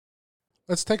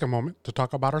let's take a moment to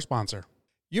talk about our sponsor.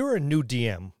 You're a new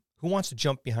DM who wants to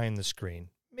jump behind the screen.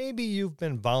 Maybe you've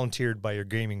been volunteered by your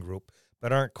gaming group,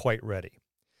 but aren't quite ready.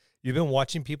 You've been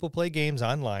watching people play games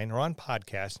online or on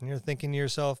podcasts, and you're thinking to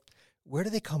yourself, where do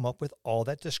they come up with all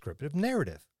that descriptive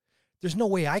narrative? There's no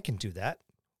way I can do that.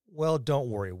 Well, don't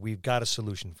worry. We've got a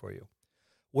solution for you.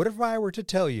 What if I were to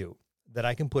tell you that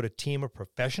I can put a team of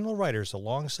professional writers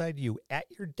alongside you at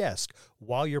your desk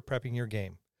while you're prepping your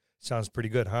game? Sounds pretty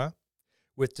good, huh?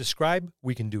 With Describe,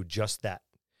 we can do just that.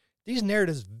 These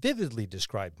narratives vividly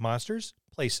describe monsters,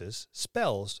 places,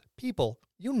 spells, people,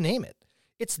 you name it.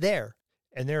 It's there,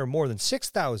 and there are more than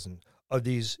 6,000 of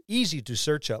these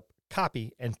easy-to-search up,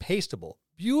 copy, and pastable,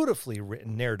 beautifully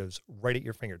written narratives right at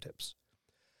your fingertips.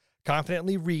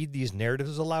 Confidently read these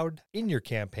narratives aloud in your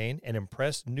campaign and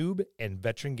impress noob and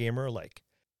veteran gamer alike.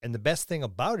 And the best thing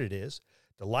about it is,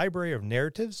 the library of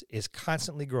narratives is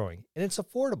constantly growing, and it's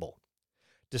affordable.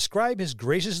 Describe has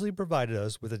graciously provided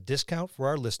us with a discount for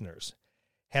our listeners.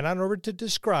 Head on over to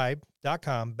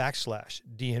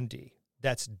describe.com/DMD.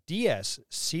 That's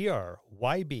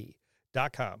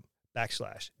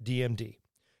DSCRYB.com/DMD.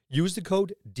 Use the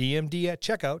code DMD at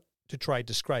checkout to try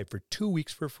Describe for 2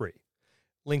 weeks for free.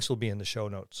 Links will be in the show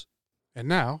notes. And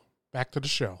now, back to the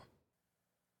show.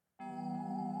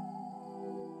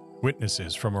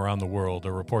 Witnesses from around the world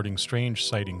are reporting strange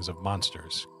sightings of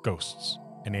monsters, ghosts,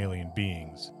 and alien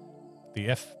beings. The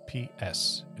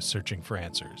FPS is searching for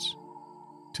answers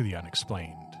to the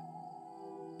unexplained.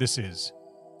 This is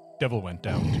Devil Went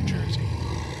Down to Jersey.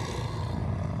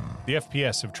 The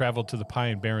FPS have traveled to the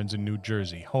Pine Barrens in New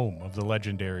Jersey, home of the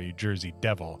legendary Jersey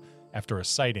Devil, after a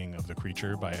sighting of the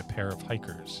creature by a pair of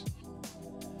hikers.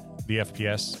 The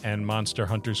FPS and Monster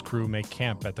Hunters crew make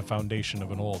camp at the foundation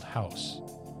of an old house.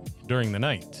 During the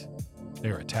night, they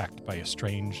are attacked by a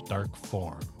strange, dark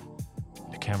form.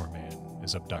 The cameraman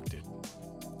is abducted.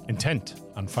 Intent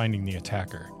on finding the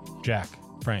attacker, Jack,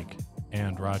 Frank,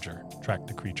 and Roger track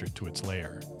the creature to its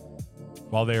lair.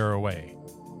 While they are away,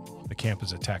 the camp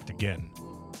is attacked again.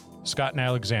 Scott and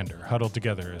Alexander huddle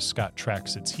together as Scott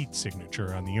tracks its heat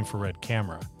signature on the infrared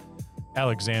camera.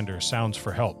 Alexander sounds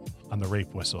for help on the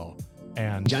rape whistle,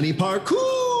 and Johnny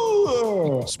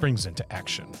Parkour springs into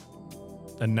action.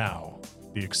 And now,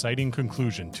 the exciting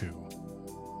conclusion to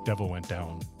Devil Went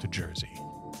Down to Jersey.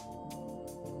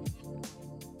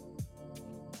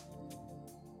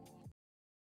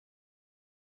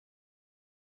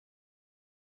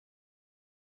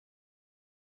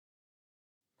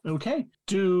 Okay.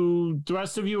 Do the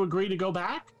rest of you agree to go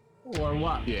back or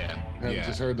what? Yeah.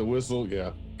 Just heard the whistle.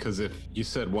 Yeah. Because if you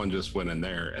said one just went in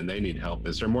there and they need help,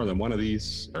 is there more than one of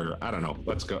these? Or I don't know.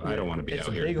 Let's go. I don't want to be It's out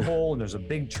a here. big hole, and there's a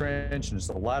big trench, and there's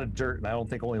a lot of dirt, and I don't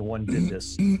think only one did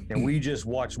this. And we just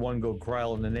watched one go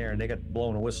crawling in there, and they got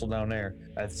blown a whistle down there.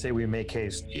 I'd say we make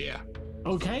haste. Yeah.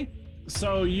 Okay.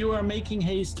 So you are making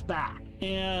haste back.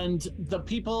 And the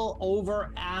people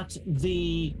over at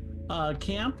the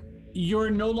camp, you're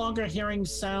no longer hearing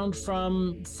sound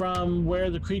from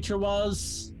where the creature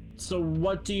was. So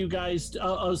what do you guys?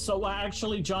 So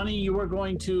actually, Johnny, you were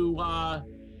going to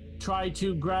try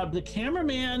to grab the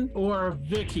cameraman or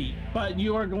Vicky, but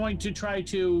you are going to try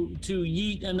to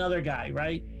yeet another guy,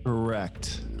 right?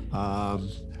 Correct.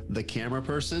 The camera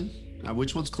person.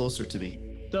 Which one's closer to me?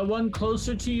 The one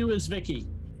closer to you is Vicky.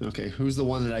 Okay, who's the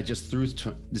one that I just threw?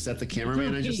 Is that the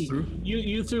cameraman I just threw?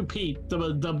 You threw Pete,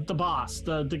 the boss,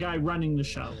 the guy running the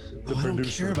show. I don't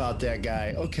care about that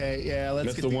guy. Okay, yeah, let's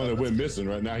That's get the the one other- that went missing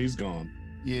right now. He's gone.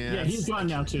 Yeah, He's gone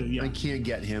now too. Yeah. I can't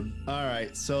get him. All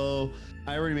right, so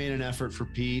I already made an effort for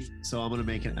Pete, so I'm gonna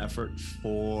make an effort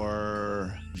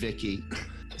for Vicky.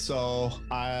 So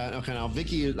okay, now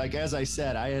Vicky, like as I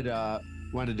said, I had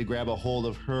wanted to grab a hold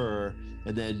of her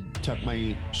and then tuck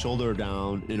my shoulder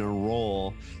down in a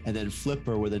roll and then flip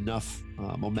her with enough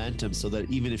momentum so that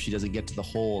even if she doesn't get to the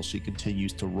hole, she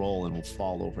continues to roll and will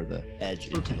fall over the edge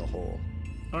into the hole.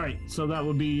 All right, so that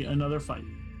would be another fight.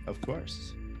 Of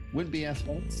course. Wouldn't be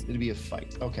athletics, it'd be a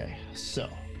fight. Okay, so.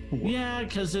 Yeah,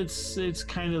 because it's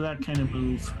kind of that kind of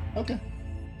move. Okay.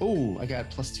 Oh, I got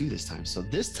 +2 this time. So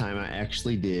this time I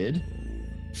actually did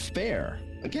fair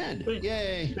again.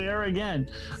 Yay. Fair again.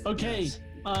 Okay. Yes.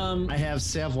 I have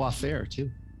savoir faire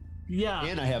too. Yeah.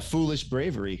 And I have foolish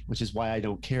bravery, which is why I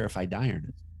don't care if I die or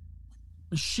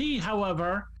not. She,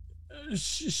 however,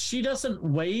 she doesn't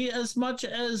weigh as much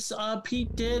as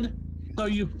Pete did, so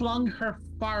you flung her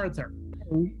farther.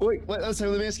 Wait,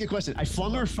 sorry, let me ask you a question. I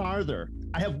flung her farther.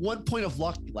 I have 1 point of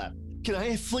luck left. Can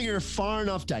I fling her far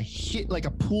enough to hit like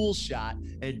a pool shot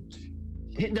and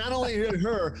hit not only hit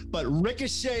her, but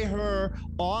ricochet her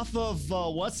off of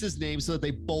what's his name so that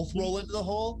they both roll into the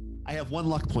hole? I have 1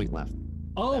 luck point left.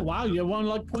 Oh wow, you have 1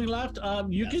 luck point left.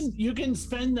 You can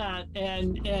spend that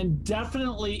and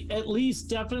definitely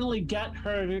get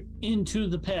her into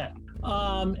the pit.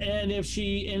 And if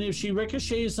she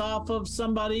ricochets off of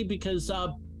somebody because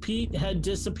Pete had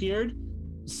disappeared,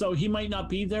 so he might not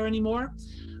be there anymore.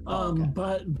 Okay.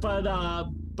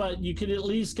 But you could at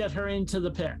least get her into the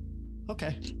pit.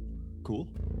 Okay. Cool.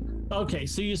 Okay,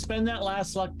 so you spend that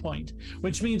last luck point,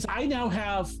 which means I now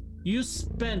have. You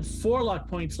spent 4 luck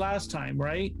points last time,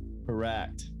 right?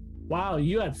 Correct. Wow,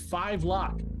 you had 5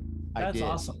 luck. I That's did.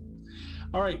 awesome.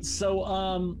 All right,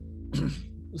 so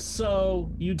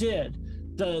so you did.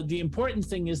 The important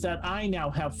thing is that I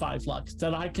now have 5 luck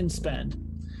that I can spend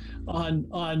on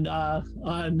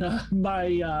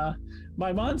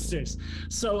my monsters.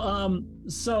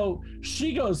 So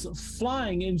she goes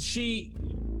flying and she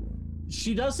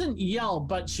doesn't yell,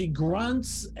 but she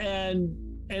grunts and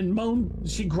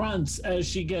she grunts as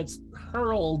she gets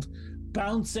hurled,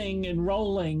 bouncing and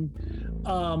rolling,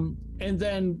 and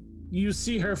then you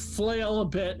see her flail a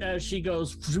bit as she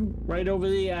goes right over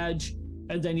the edge,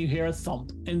 and then you hear a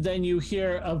thump, and then you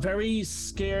hear a very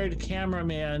scared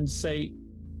cameraman say,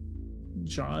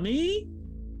 "Johnny?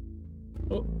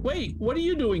 Oh, wait, what are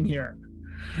you doing here?"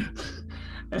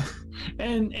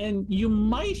 and you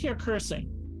might hear cursing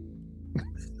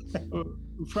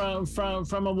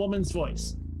from a woman's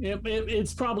voice.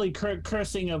 It's probably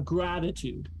cursing of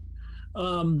gratitude.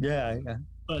 Yeah.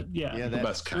 But yeah, Yeah, The that's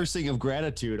best kind. cursing of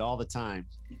gratitude all the time.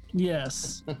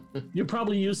 yes, you're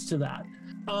probably used to that.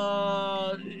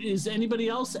 Is anybody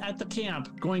else at the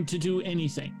camp going to do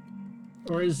anything,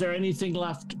 or is there anything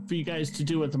left for you guys to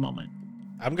do at the moment?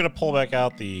 I'm gonna pull back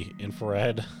out the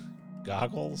infrared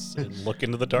goggles and look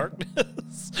into the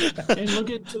darkness. And look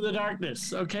into the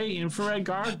darkness. Okay, infrared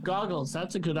goggles.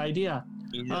 That's a good idea.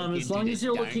 As long as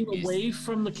you're looking away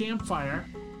from the campfire.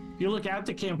 If you look at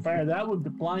the campfire, that would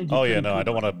blind you. Oh yeah, pretty no, I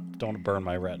quickly. don't want to burn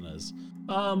my retinas.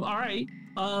 All right.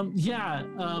 Yeah.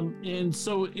 And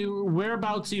so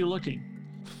whereabouts are you looking?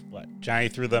 What? Johnny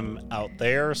threw them out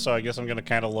there, so I guess I'm gonna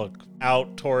kind of look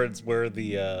out towards where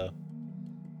the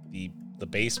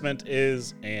basement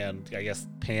is, and I guess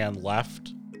pan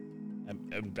left.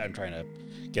 I'm trying to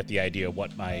get the idea of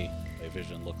what my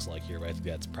vision looks like here, but I think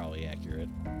that's probably accurate.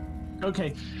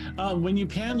 Okay. When you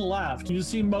pan left, you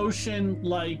see motion,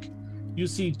 like you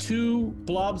see 2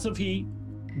 blobs of heat,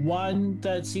 one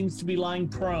that seems to be lying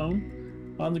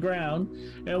prone on the ground,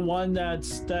 and one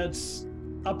that's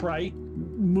upright,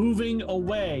 moving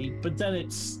away, but then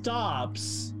it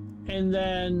stops, and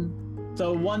then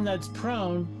the one that's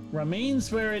prone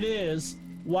remains where it is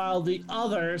while the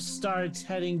other starts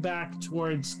heading back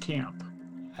towards camp.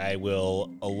 I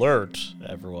will alert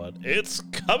everyone. It's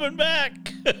coming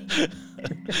back.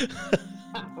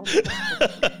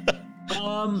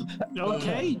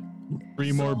 Okay.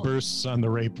 3 more bursts on the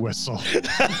rape whistle. 3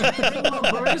 more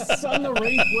bursts on the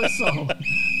rape whistle.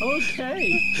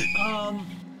 Okay.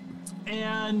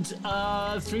 And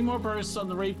 3 more bursts on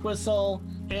the rape whistle.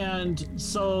 And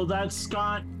so that's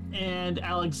Scott and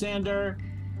Alexander.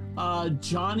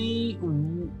 Johnny,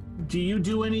 do you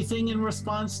do anything in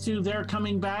response to their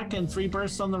coming back and 3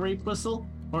 bursts on the rape whistle?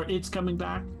 Or it's coming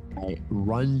back? I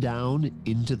run down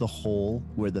into the hole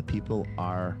where the people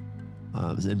are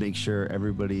and make sure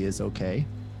everybody is okay.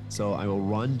 So I will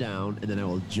run down and then I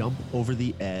will jump over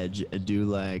the edge and do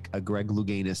like a Greg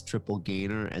Louganis triple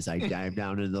gainer as I dive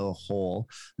down into the hole.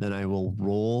 Then I will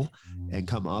roll and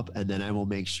come up, and then I will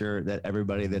make sure that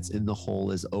everybody that's in the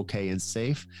hole is okay and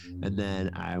safe. And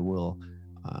then I will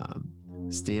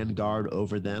stand guard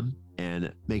over them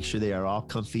and make sure they are all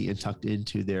comfy and tucked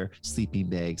into their sleeping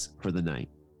bags for the night.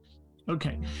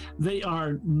 Okay. They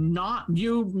are not,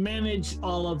 you manage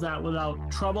all of that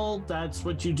without trouble. That's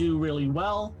what you do really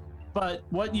well. But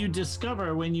what you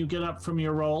discover when you get up from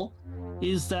your roll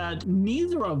is that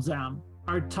neither of them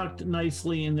are tucked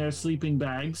nicely in their sleeping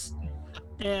bags.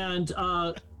 And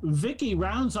Vicky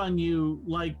rounds on you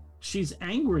like she's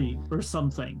angry or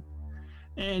something.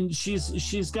 And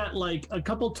she's got like a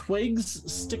couple twigs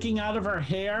sticking out of her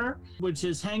hair, which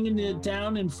is hanging it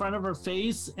down in front of her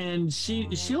face, and she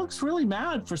looks really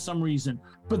mad for some reason.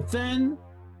 But then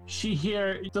she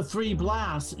hears the 3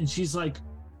 blasts, and she's like,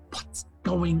 "What's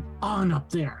going on up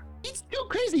there?" It's too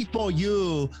crazy for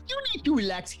you. You need to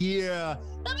relax here.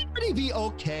 Everybody be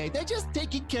okay. They're just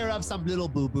taking care of some little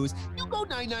boo-boos. You go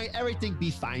night-night, everything be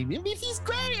fine. This is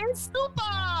great. It's super.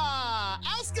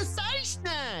 Ask a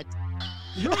Seichnet.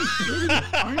 You're an idiot,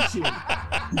 aren't you?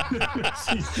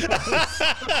 She goes.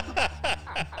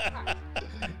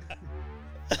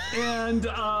 And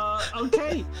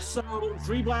okay, so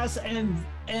 3 blasts,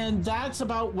 and that's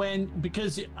about when,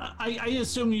 because I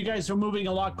assume you guys are moving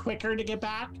a lot quicker to get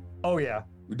back. Oh yeah.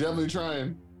 We're definitely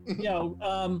trying. You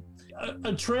know,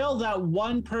 a trail that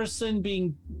one person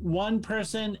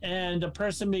and a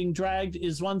person being dragged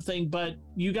is one thing, but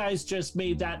you guys just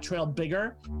made that trail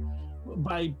bigger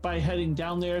by heading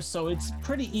down there, so it's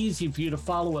pretty easy for you to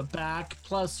follow it back.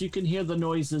 Plus you can hear the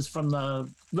noises from the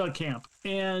camp,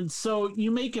 and so you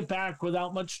make it back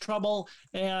without much trouble,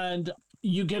 and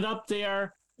you get up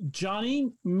there.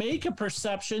 Johnny, make a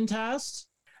perception test.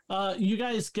 You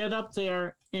guys get up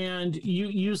there, and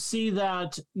you see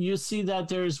that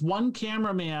there's one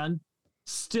cameraman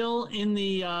still in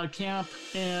the camp,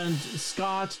 and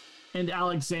Scott and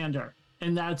Alexander,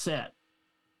 and that's it.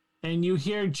 And you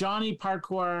hear Johnny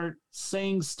Parkour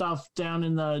saying stuff down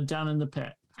in the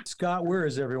pit. Scott, where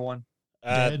is everyone?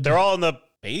 They're all in the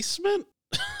basement.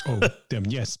 Oh, them.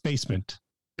 Yes, basement.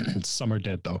 Some are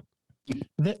dead though.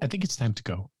 I think it's time to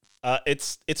go.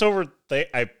 It's over there.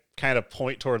 I kind of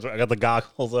point towards. I got the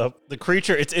goggles up. The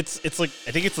creature. It's like,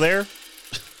 I think it's there.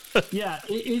 Yeah,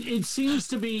 it seems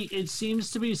to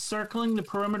be circling the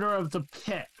perimeter of the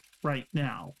pit right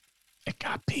now. It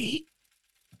got Pete.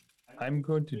 I'm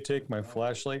going to take my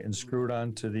flashlight and screw it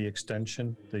onto the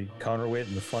extension, the counterweight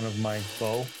in the front of my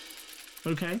bow.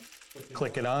 Okay.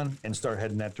 Click it on and start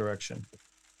heading that direction.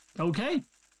 Okay.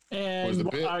 Towards And the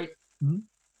pit?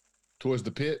 Towards the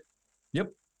pit?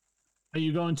 Yep. Are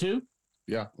you going to?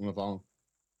 Yeah, I'm gonna follow.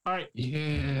 All right.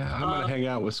 Yeah, I'm gonna hang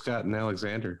out with Scott and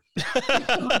Alexander. Okay.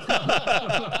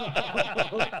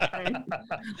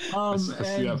 I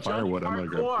see that firewood. I'm gonna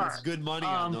go. It's good money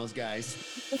on those guys.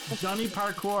 Johnny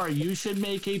Parkour, you should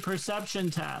make a perception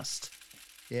test.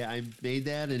 Yeah, I made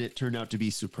that, and it turned out to be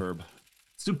superb.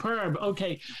 Superb.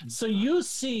 Okay, so you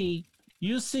see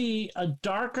a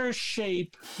darker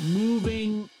shape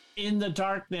moving in the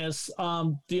darkness.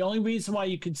 The only reason why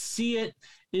you could see it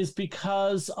is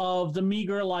because of the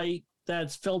meager light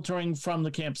that's filtering from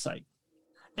the campsite.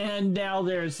 And now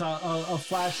there's a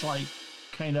flashlight,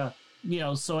 kind of,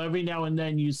 so every now and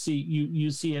then you see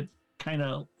it kind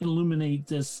of illuminate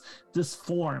this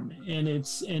form, and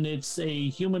it's a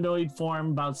humanoid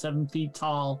form about 7 feet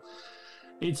tall.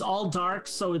 It's all dark,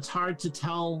 so it's hard to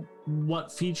tell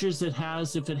what features it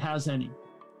has, if it has any.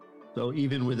 So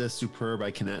even with a superb,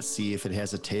 I cannot see if it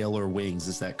has a tail or wings.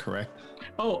 Is that correct?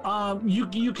 Oh,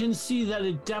 you can see that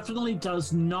it definitely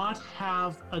does not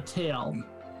have a tail,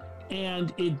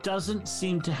 and it doesn't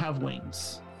seem to have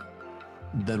wings.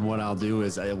 Then what I'll do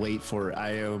is I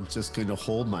am just going to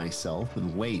hold myself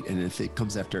and wait. And if it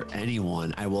comes after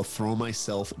anyone, I will throw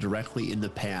myself directly in the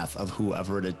path of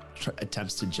whoever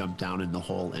attempts to jump down in the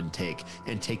hole and take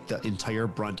the entire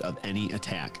brunt of any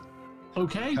attack.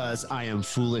 Okay. Because I am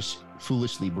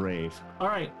foolishly brave. All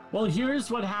right. Well, here's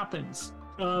what happens.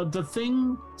 The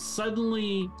thing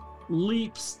suddenly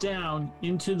leaps down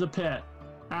into the pit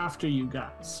after you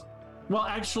guys. Well,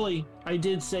 actually, I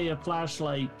did say a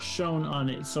flashlight shone on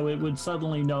it, so it would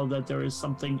suddenly know that there is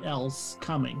something else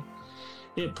coming.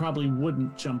 It probably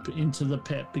wouldn't jump into the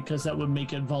pit because that would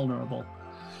make it vulnerable.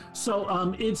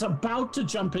 So it's about to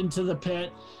jump into the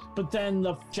pit, but then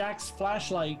Jack's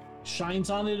flashlight shines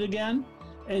on it again,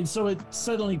 and so it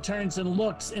suddenly turns and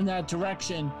looks in that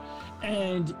direction,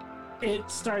 and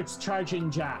it starts charging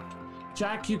Jack.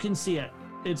 Jack, you can see it.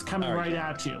 It's coming right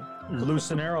at you.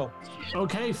 Loose an arrow.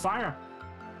 Okay, fire.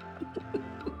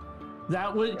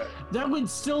 That would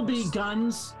still be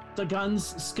guns. The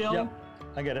guns skill. Yep,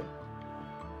 I get it.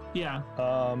 Yeah.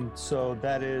 So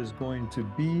that is going to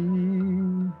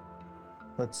be.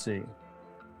 Let's see.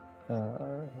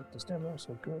 The stamina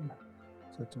so good.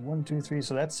 So it's 1, 2, 3.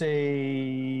 So that's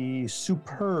a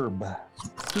superb.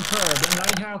 Superb, and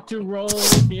I have to roll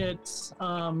its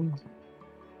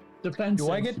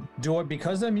defensive. Do I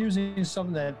because I'm using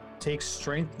something that takes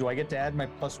strength? Do I get to add my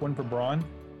 +1 for brawn?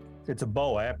 It's a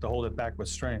bow. I have to hold it back with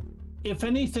strength. If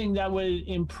anything, that would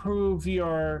improve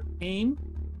your aim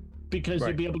because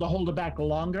you'd be able to hold it back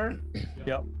longer.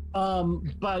 Yep.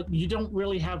 But you don't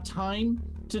really have time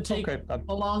to take a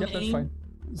long aim. That's fine.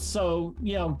 So,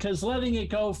 because letting it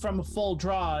go from a full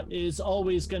draw is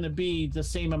always going to be the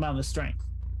same amount of strength.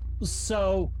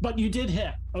 So, but you did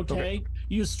hit, okay?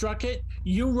 You struck it.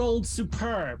 You rolled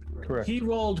superb. Correct. He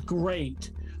rolled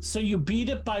great. So you beat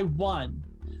it by 1.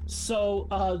 So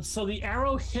the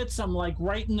arrow hits him like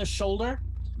right in the shoulder.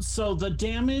 So the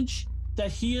damage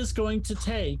that he is going to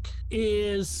take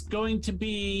is going to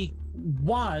be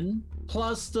 1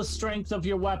 plus the strength of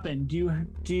your weapon. Do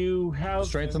you have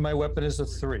strength of my weapon is a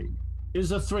 3.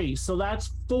 is a 3. So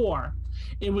that's 4.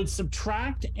 It would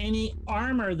subtract any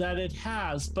armor that it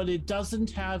has, but it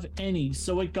doesn't have any.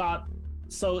 So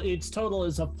its total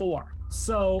is a 4.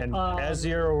 So And as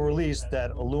the arrow released,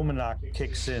 that Illuminat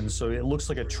kicks in, so it looks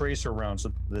like a tracer round.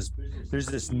 So there's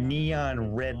this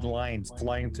neon red line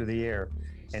flying through the air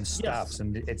and stops,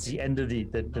 and it's the end of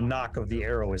the knock of the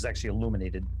arrow is actually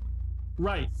illuminated.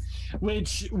 Right,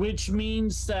 which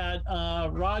means that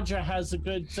Roger has a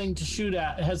good thing to shoot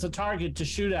at, has a target to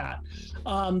shoot at.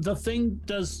 The thing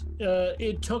does,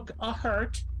 it took a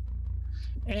hurt,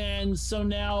 and so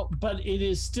now, but it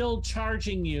is still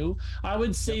charging you. I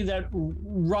would say that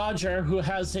Roger, who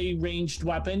has a ranged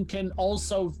weapon, can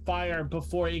also fire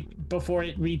before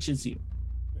it reaches you.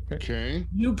 Okay.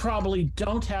 You probably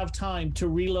don't have time to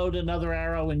reload another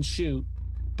arrow and shoot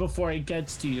before it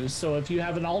gets to you. So if you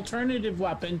have an alternative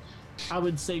weapon, I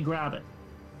would say grab it.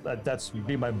 That's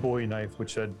be my Bowie knife,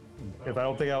 which if I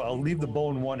don't think I'll leave the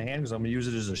bow in one hand because I'm gonna use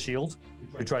it as a shield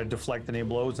to try to deflect any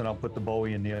blows, and I'll put the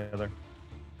Bowie in the other.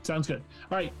 Sounds good.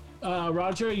 All right,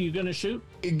 Roger, are you gonna shoot?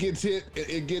 It gets hit.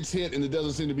 It gets hit, and it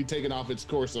doesn't seem to be taking off its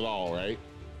course at all, right?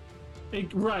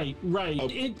 Right. Oh.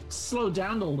 It slowed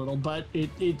down a little, but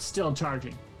it's still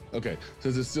charging. Okay.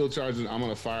 Since it's still charging, I'm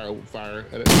gonna fire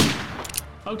at it.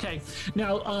 Okay.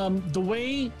 Now, the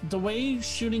way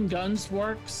shooting guns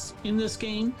works in this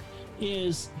game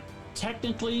is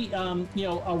technically,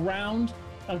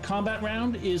 a combat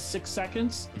round is 6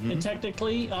 seconds, and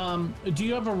technically, do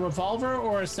you have a revolver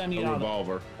or a semi-auto? A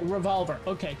revolver. A revolver.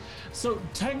 Okay. So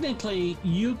technically,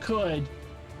 you could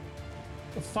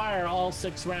fire all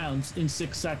 6 rounds in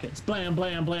 6 seconds. Blam,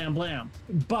 blam, blam, blam.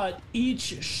 But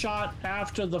each shot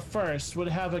after the first would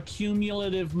have a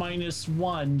cumulative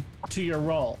 -1 to your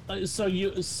roll.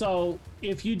 So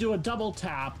if you do a double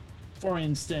tap, for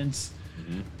instance,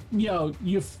 you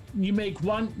make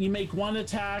one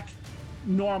attack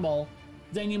normal,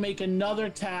 then you make another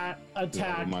attack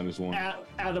 -1.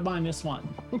 at a -1.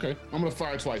 Okay. I'm gonna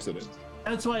fire twice at it.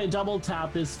 That's why a double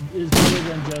tap is better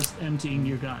than just emptying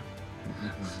your gun.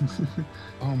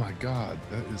 Oh my god,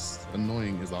 that is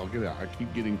annoying as I'll get out. I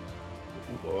keep getting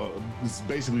it's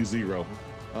basically 0.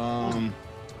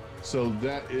 So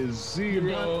that is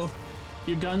 0.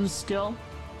 Your gun skill?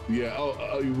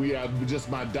 Yeah. We have just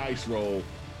my dice roll.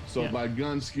 So my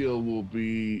gun skill will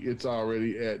be, it's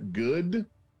already at good.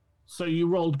 So you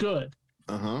rolled good.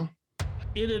 Uh-huh.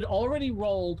 It had already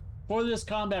rolled for this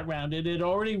combat round. It had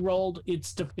already rolled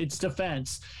its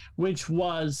defense, which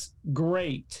was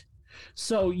great.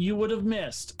 So you would have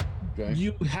missed. Okay.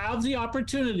 You have the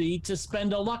opportunity to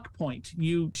spend a luck point.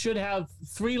 You should have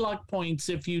 3 luck points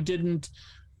if you didn't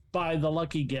buy the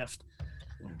lucky gift.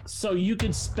 So you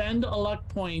could spend a luck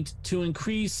point to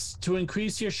increase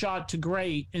your shot to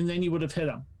great, and then you would have hit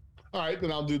him. All right,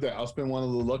 then I'll do that. I'll spend one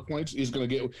of the luck points. He's gonna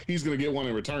get one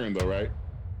in return, though, right?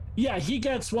 Yeah, he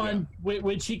gets one,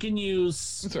 which he can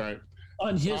use. That's all right.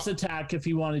 On his attack if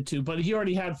he wanted to, but he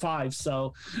already had 5.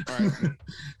 So, all right.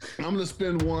 I'm gonna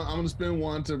spend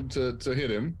one to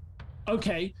hit him.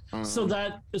 Okay. So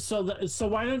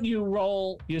why don't you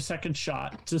roll your second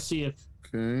shot to see if?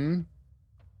 Okay.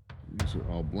 These are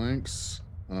all blanks.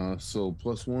 So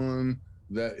 +1.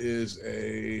 That is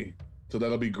so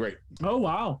that'll be great. Oh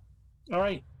wow! All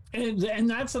right, and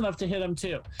that's enough to hit him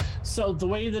too. So the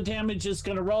way the damage is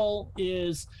going to roll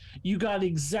is you got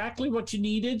exactly what you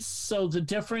needed. So the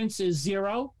difference is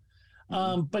 0.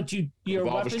 But your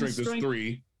weapon strength is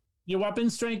 3. Your weapon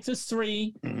strength is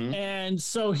 3, and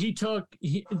so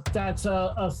that's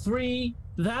a 3.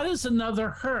 That is another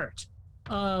hurt.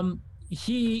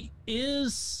 He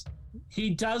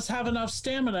does have enough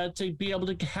stamina to be able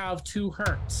to have 2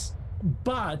 hurts,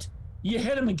 but you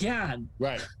hit him again.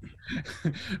 Right.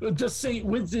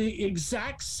 With the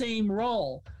exact same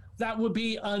roll. That would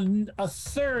be a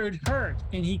 3rd hurt,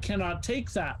 and he cannot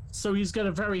take that. So he's got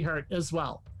a very hurt as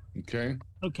well. Okay.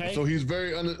 Okay. So he's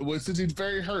since he's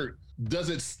very hurt, does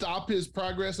it stop his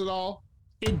progress at all?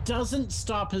 It doesn't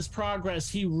stop his progress.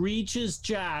 He reaches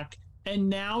Jack, and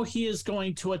now he is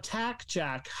going to attack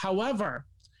Jack. However,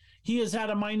 he is at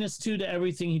a -2 to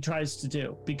everything he tries to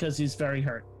do because he's very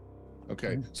hurt.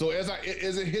 Okay. So as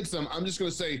it hits him, I'm just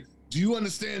gonna say, "Do you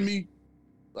understand me?"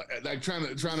 Like trying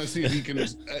to see if he can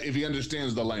if he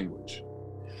understands the language.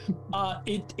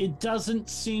 It doesn't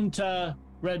seem to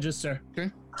register. Okay.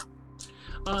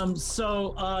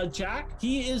 So Jack,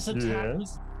 he is attacking.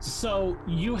 Yes. So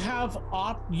you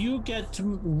get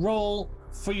to roll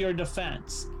for your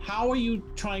defense. How are you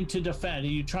trying to defend? Are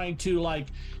you trying to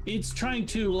it's trying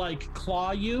to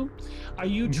claw you? Are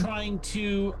you trying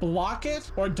to block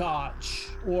it or dodge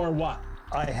or what?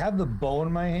 I have the bow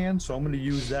in my hand, so I'm going to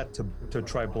use that to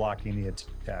try blocking the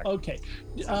attack. Okay,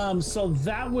 so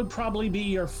that would probably be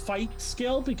your fight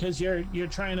skill because you're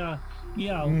trying to,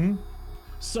 Mm-hmm.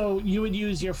 So you would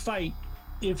use your fight.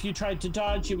 If you tried to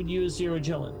dodge, you would use your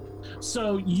agility.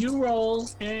 So you roll,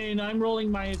 and I'm rolling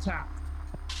my attack.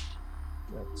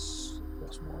 That's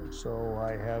one. So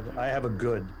I have a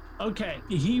good. Okay,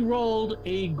 he rolled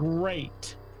a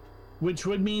great, which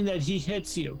would mean that he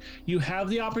hits you. You have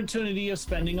the opportunity of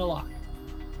spending a lot.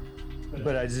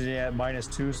 But I did add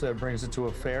 -2, so that brings it to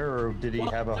a fair, or did he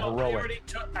have a No, heroic?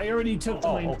 I already took the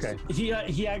Oh, minus. okay.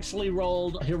 He actually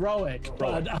rolled heroic,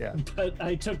 but yeah. but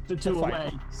I took the 2 That's fine.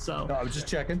 away. So No, I was just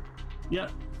checking. yeah,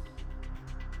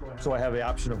 So I have the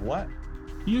option of what?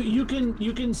 you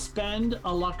can spend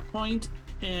a luck point,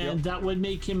 and Yep. that would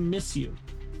make him miss you.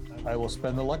 I will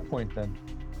spend the luck point then.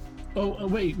 Oh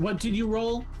wait, what did you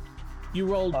roll? You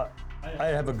rolled. I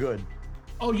have a good.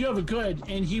 Oh, you have a good,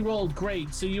 and he rolled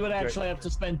great. So you would actually have to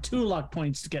spend 2 luck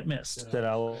points to get missed. That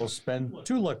I will spend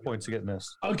 2 luck points to get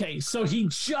missed. Okay, so he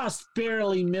just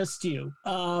barely missed you.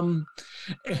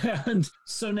 And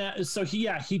so now, so he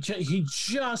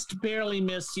just barely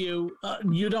missed you.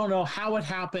 You don't know how it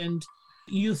happened.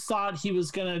 You thought he was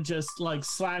gonna just like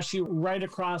slash you right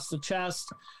across the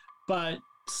chest, but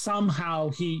somehow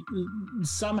he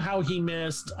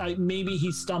missed. Maybe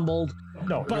he stumbled.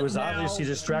 No, But he was now- obviously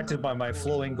distracted by my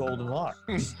flowing golden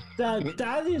locks.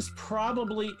 That is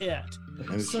probably it. And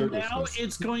his So shirt was now missing.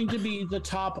 it's going to be the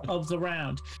top of the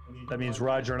round. That means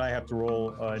Roger and I have to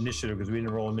roll initiative because we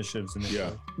didn't roll initiatives initially.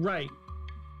 Yeah. Right.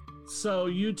 So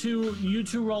you two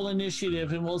roll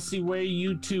initiative, and we'll see where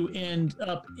you two end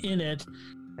up in it.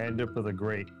 End up with a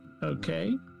great.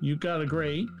 Okay, you got a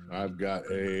great, I've got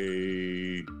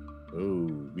a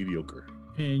mediocre.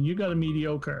 and you got a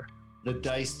mediocre. The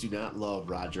dice do not love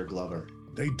Roger Glover.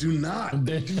 They do not.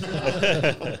 They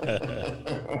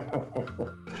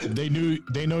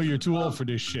know you're too old for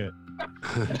this shit.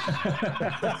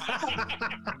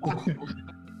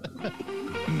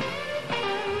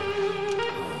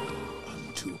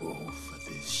 I'm too old for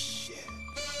this shit.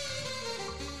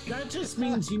 That just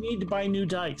means you need to buy new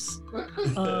dice.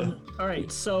 All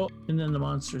right, so, and then the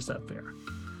monsters up there.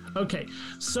 Okay,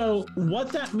 so what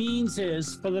that means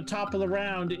is for the top of the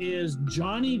round is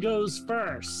Johnny goes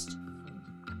first.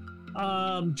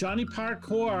 Johnny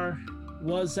Parkour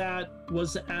was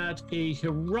at a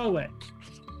heroic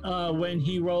when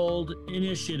he rolled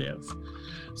initiative.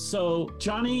 So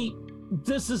Johnny,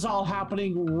 this is all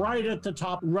happening right at the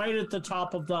top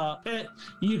of the pit.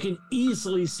 You can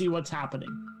easily see what's happening.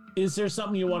 Is there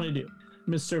something you want to do,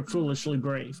 Mr. Foolishly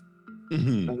Brave?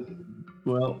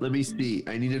 Well, let me see.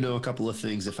 I need to know a couple of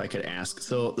things if I could ask.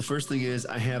 So the first thing is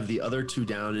I have the other 2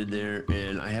 down in there,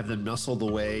 and I have them nestled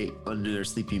away under their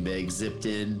sleeping bag, zipped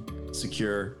in,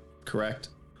 secure, correct?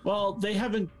 Well, they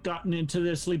haven't gotten into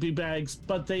their sleeping bags,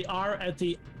 but they are at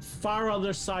the far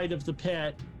other side of the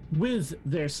pit with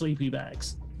their sleeping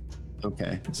bags.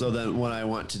 Okay. So then what I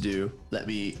want to do, let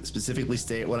me specifically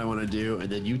state what I want to do, and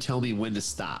then you tell me when to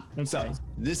stop. Okay. So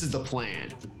this is the plan.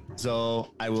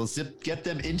 So I will get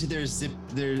them into their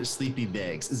sleeping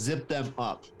bags, zip them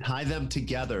up, tie them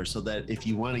together so that if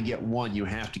you want to get one, you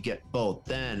have to get both.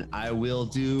 Then I will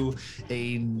do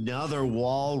another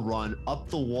wall run up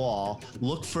the wall,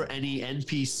 look for any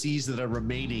NPCs that are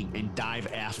remaining and dive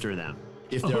after them.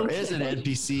 If there is an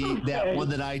NPC, that one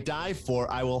that I dive for,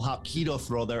 I will Hapkido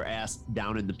throw their ass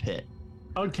down in the pit.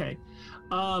 Okay.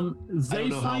 They I don't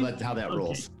know how that okay.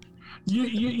 rolls.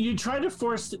 You try to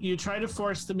force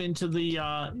them into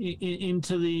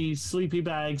the sleepy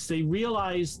bags. They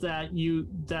realize that you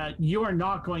are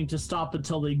not going to stop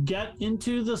until they get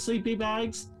into the sleepy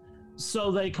bags,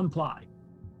 so they comply.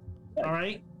 All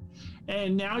right,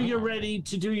 and now you're ready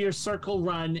to do your circle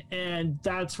run, and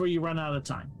that's where you run out of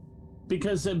time,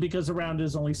 because the round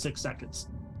is only 6 seconds.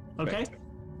 Okay.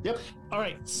 Yep. All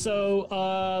right.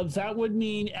 So that would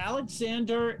mean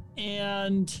Alexander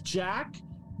and Jack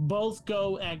both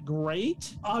go at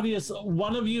great. Obviously,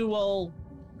 one of you will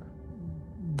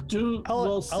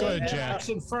say let Jack.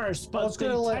 action first, I but was they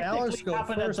going to let Alex technically go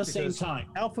happen first at the same because time.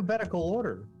 alphabetical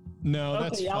order. No,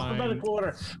 that's Okay, fine. alphabetical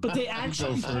order, but they Go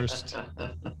actually, first.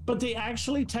 but they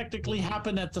actually technically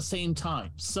happen at the same time.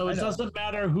 So it I know. doesn't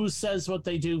matter who says what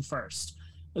they do first.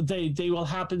 They will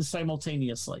happen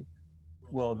simultaneously.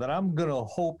 Well, then I'm going to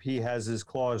hope he has his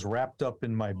claws wrapped up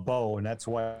in my bow, and that's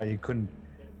why he couldn't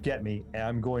get me. And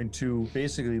I'm going to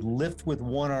basically lift with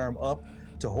one arm up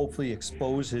to hopefully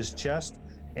expose his chest,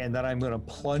 and then I'm going to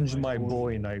plunge my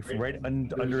Bowie knife right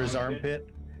under his armpit,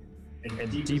 as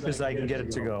deep as I can get it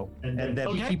to go, and then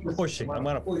Okay. keep pushing. I'm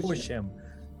going to push him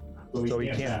so he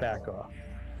can't back off.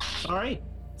 All right.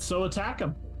 So attack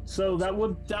him. So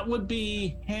that would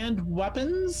be hand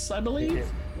weapons, I believe.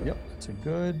 Yep, it's a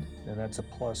good, and that's a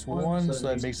 +1, so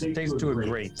that makes it takes to a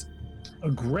great.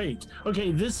 A great.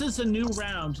 Okay, this is a new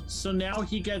round, so now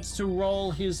he gets to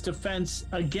roll his defense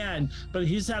again, but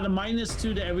he's at a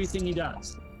 -2 to everything he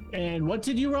does. And what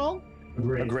did you roll?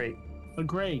 A great. A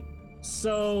great.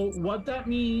 So what that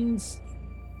means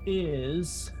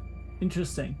is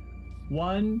interesting.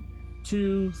 1,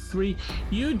 2, 3.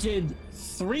 You did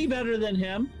 3 better than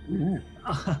him.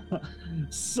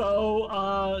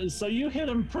 So you hit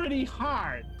him pretty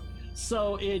hard.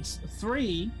 So it's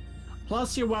 3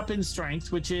 plus your weapon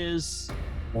strength, which is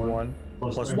 1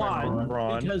 plus 1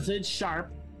 brawn. because it's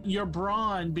sharp. Your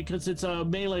brawn, because it's a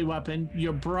melee weapon,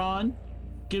 your brawn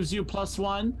gives you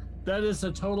 +1. That is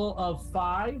a total of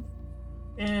 5.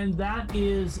 And that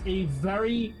is a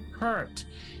very hurt.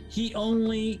 He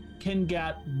only can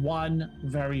get 1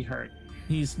 very hurt.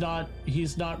 He's not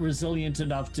resilient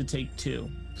enough to take 2,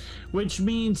 which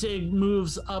means it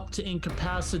moves up to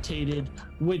incapacitated,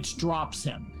 which drops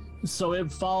him. So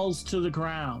it falls to the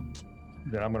ground.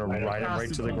 Then I'm gonna ride it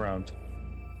right to the ground.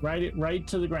 Ride it right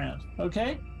to the ground.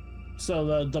 Okay?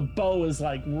 So the bow is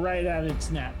like right at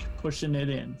its neck, pushing it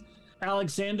in.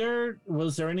 Alexander,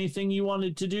 was there anything you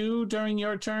wanted to do during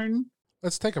your turn?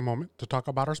 Let's take a moment to talk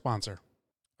about our sponsor.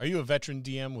 Are you a veteran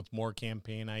DM with more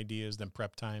campaign ideas than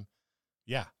prep time?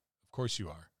 Yeah, of course you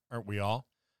are. Aren't we all?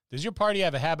 Does your party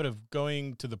have a habit of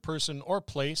going to the person or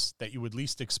place that you would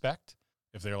least expect?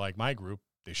 If they're like my group,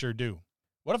 they sure do.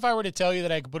 What if I were to tell you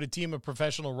that I could put a team of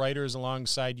professional writers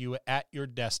alongside you at your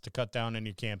desk to cut down on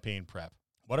your campaign prep?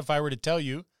 What if I were to tell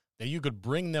you that you could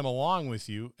bring them along with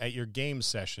you at your game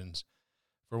sessions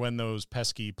for when those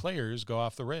pesky players go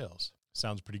off the rails?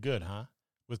 Sounds pretty good, huh?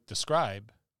 With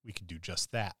Describe, we could do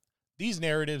just that. These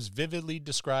narratives vividly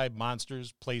describe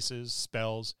monsters, places,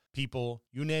 spells, people,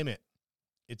 you name it.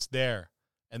 It's there.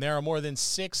 And there are more than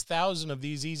 6,000 of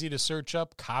these easy to search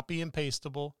up, copy and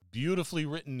pastable, beautifully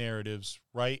written narratives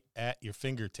right at your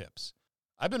fingertips.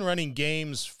 I've been running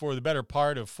games for the better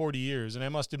part of 40 years, and I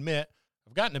must admit,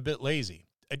 I've gotten a bit lazy.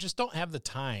 I just don't have the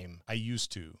time I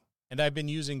used to. And I've been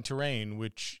using Terrain,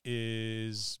 which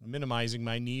is minimizing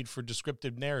my need for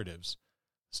descriptive narratives.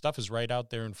 Stuff is right out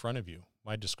there in front of you.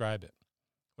 Why describe it?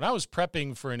 When I was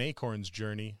prepping for an Acorn's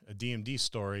Journey, a D&D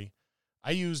story,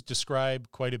 I used Describe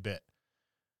quite a bit.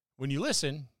 When you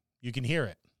listen, you can hear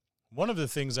it. One of the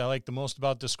things I like the most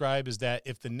about Describe is that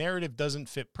if the narrative doesn't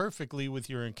fit perfectly with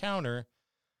your encounter,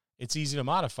 it's easy to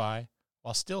modify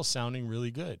while still sounding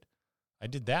really good. I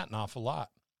did that an awful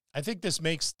lot. I think this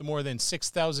makes the more than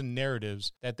 6,000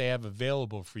 narratives that they have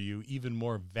available for you even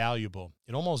more valuable.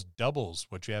 It almost doubles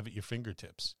what you have at your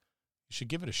fingertips. You should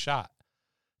give it a shot.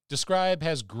 Describe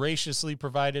has graciously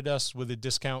provided us with a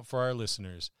discount for our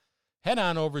listeners. Head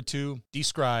on over to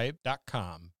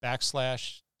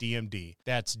describe.com/DMD.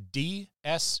 That's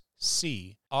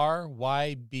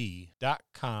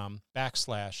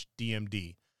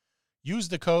DSCRYB.com/DMD. Use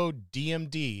the code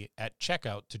DMD at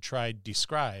checkout to try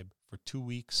Describe for 2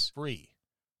 weeks free.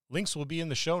 Links will be in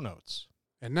the show notes.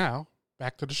 And now,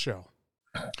 back to the show.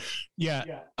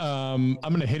 Yeah. I'm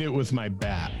going to hit it with my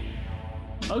bat.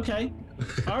 Okay.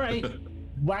 All right.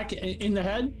 Whack it in the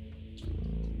head?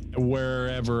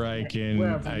 Wherever I can.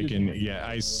 Wherever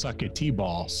I suck at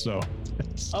T-ball, so.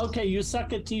 Okay, you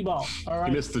suck at T-ball. All right.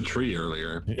 You missed the tree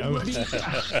earlier.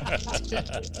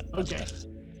 Okay.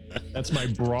 That's my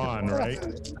brawn, right?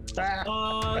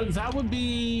 That would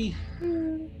be...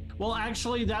 Well,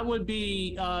 actually, that would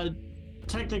be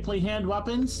technically hand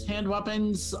weapons. Hand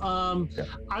weapons,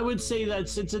 I would say that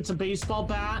since it's a baseball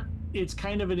bat, it's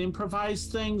kind of an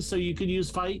improvised thing, so you could use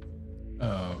fight.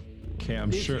 Okay,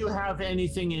 I'm sure. If you have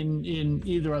anything in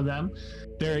either of them.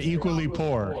 They're equally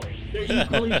poor. They're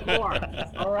equally poor.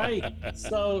 All right.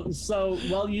 So,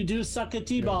 well, you do suck at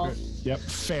T-ball. Yep,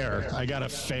 fair. I got a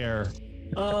fair.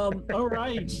 All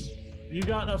right. You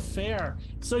got a fair.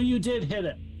 So you did hit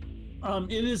it.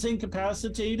 It is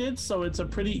incapacitated, so it's a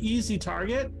pretty easy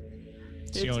target.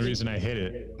 It's the only reason I hit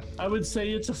it. I would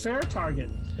say it's a fair target.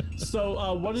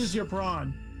 So what is your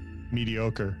brawn?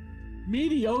 Mediocre.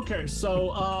 Mediocre.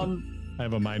 So I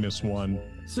have a -1.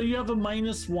 So you have a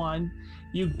 -1.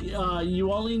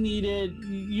 You only needed,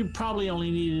 you probably only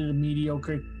needed a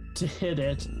mediocre to hit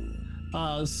it.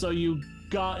 So you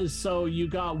got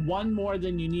one more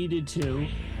than you needed to.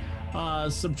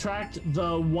 Subtract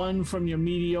the 1 from your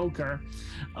mediocre,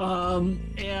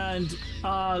 and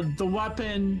the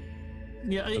weapon,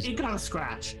 it got a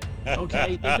scratch.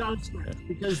 Okay, it got a scratch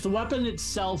because the weapon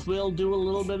itself will do a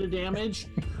little bit of damage,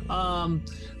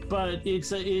 but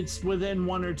it's within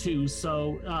 1 or 2.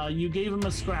 So you gave him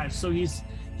a scratch. So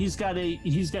he's got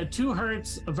 2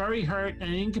 hurts, a very hurt,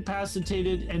 an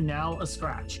incapacitated, and now a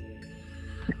scratch.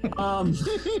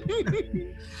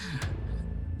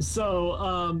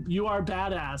 So you are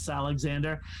badass,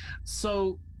 Alexander.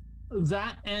 So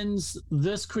that ends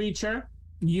this creature.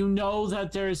 You know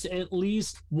that there's at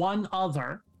least one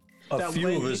other. A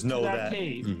few of us know that.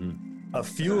 A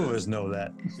few of us know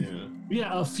that.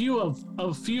 Yeah, a few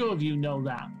of you know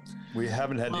that. We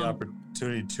haven't had the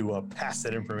opportunity to pass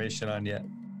that information on yet.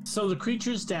 So the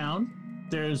creature's down.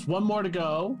 There's one more to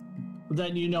go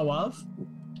that you know of,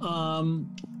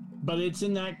 but it's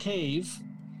in that cave.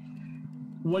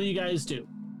 What do you guys do?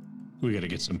 We got to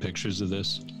get some pictures of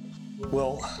this.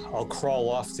 Well, I'll crawl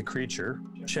off the creature,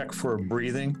 check for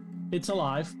breathing. It's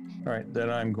alive. All right, then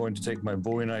I'm going to take my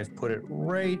Bowie knife, put it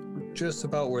right just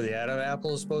about where the Adam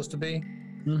apple is supposed to be,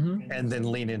 and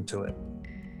then lean into it.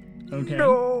 Okay.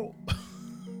 No!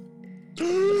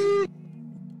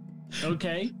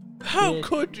 Okay. How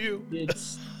could you?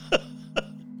 It's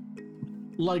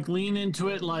like lean into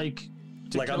it, like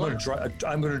I'm going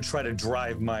to try to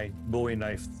drive my Bowie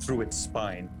knife through its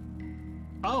spine.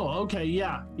 Oh, okay,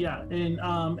 yeah. And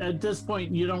at this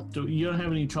point, you don't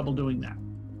have any trouble doing that.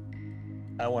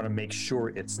 I want to make sure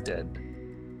it's dead.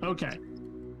 Okay.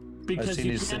 Because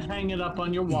you can't hang it up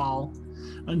on your wall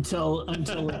until it's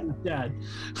dead.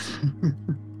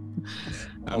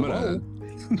 I'm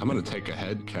gonna take a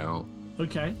head count.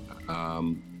 Okay.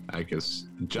 I guess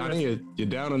Johnny, you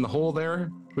down in the hole there?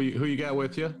 Who you got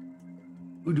with you?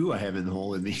 Who do I have in the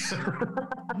hole in me?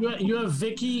 You have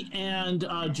Vicky and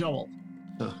Joel.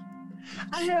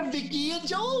 I have Vicky and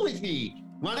Joel with me.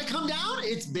 Want to come down?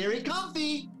 It's very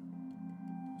comfy.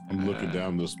 I'm looking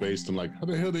down the space and like, how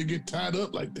the hell they get tied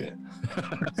up like that?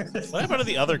 What happened to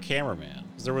the other cameraman?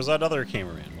 Because there was another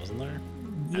cameraman, wasn't there?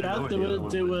 Yeah,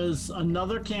 there was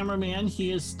another cameraman.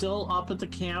 He is still up at the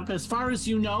camp. As far as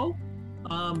you know,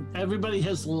 everybody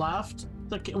has left.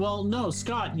 Well, no,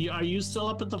 Scott, are you still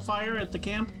up at the fire at the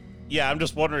camp? Yeah, I'm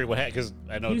just wondering what happened, because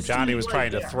I know Johnny was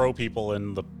trying to throw people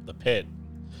in the pit.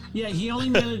 Yeah, he only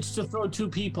managed to throw 2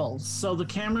 people, so the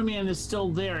cameraman is still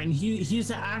there, and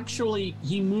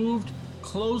he moved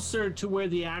closer to where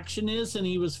the action is, and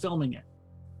he was filming it.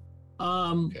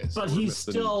 But he's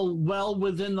still well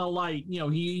within the light. You know,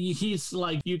 he's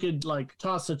like, you could like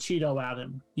toss a Cheeto at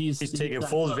him. He's taking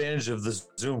full advantage of the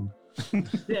zoom.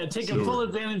 Yeah, taking full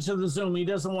advantage of the zoom. He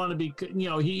doesn't want to be,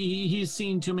 he's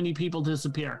seen too many people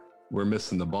disappear. We're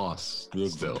missing the boss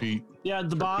still. Pete. Yeah,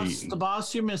 the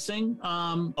boss you're missing.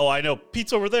 Oh, I know.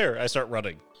 Pete's over there. I start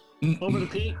running. Over to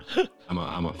Pete.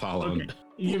 I'm a follow him.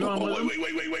 You're going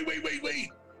Wait.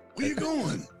 Where you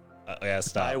going? Yeah,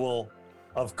 stop. I will,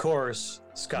 of course,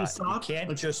 Scott. You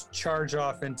can't just charge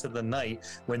off into the night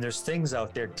when there's things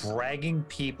out there dragging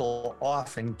people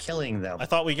off and killing them. I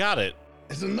thought we got it.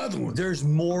 There's another one. There's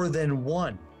more than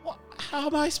one. How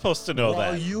am I supposed to know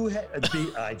that?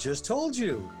 I just told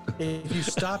you. If you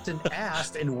stopped and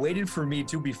asked and waited for me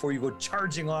to before you go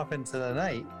charging off into the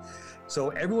night, so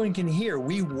everyone can hear,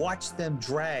 we watched them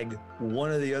drag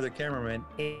one of the other cameramen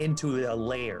into a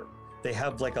lair. They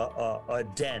have like a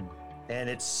den, and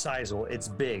it's sizable, it's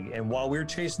big. And while we were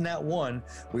chasing that one,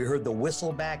 we heard the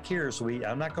whistle back here. So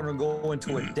I'm not going to go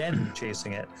into a den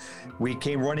chasing it. We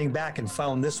came running back and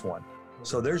found this one.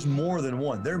 So there's more than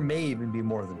one. There may even be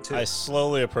more than 2. I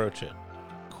slowly approach it.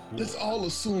 Cool. Let's all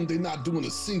assume they're not doing a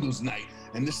singles night,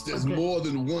 and there's more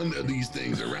than one of these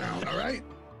things around. All right.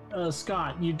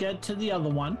 Scott, you get to the other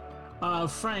one.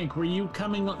 Frank, were you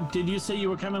coming? Did you say you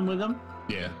were coming with him?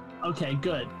 Yeah. Okay,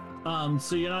 good.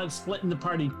 So you're not splitting the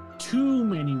party too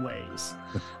many ways.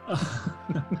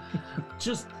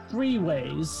 Just 3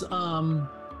 ways.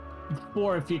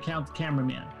 4 if you count the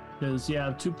cameraman, because you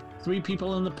have 3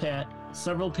 people in the pit,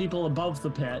 several people above the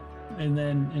pit, and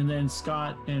then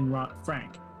Scott and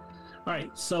Frank. All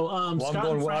right, so Scott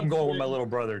I'm going with my little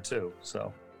brother too.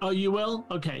 So. Oh, you will?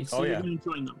 Okay, so you're yeah. going to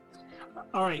join them.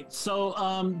 All right, so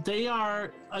they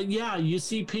are. You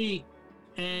see Pete,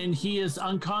 and he is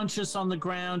unconscious on the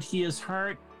ground. He is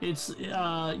hurt. It's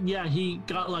he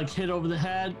got like hit over the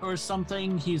head or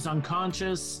something. He's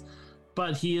unconscious,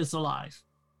 but he is alive.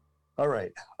 All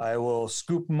right, I will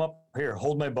scoop him up here.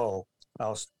 Hold my bow.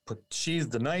 I'll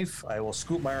sheathe the knife. I will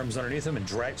scoop my arms underneath him and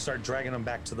start dragging him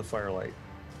back to the firelight.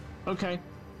 Okay.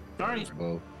 All right.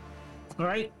 Oh. All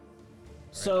right.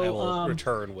 So I will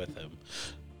return with him.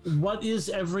 What is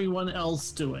everyone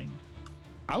else doing?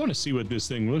 I want to see what this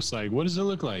thing looks like. What does it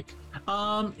look like?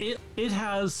 It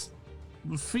has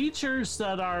features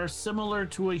that are similar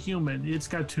to a human. It's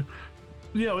got 2,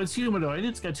 it's humanoid.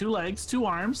 It's got 2 legs, 2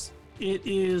 arms. It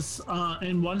is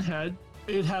in one head.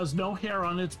 It has no hair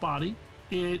on its body.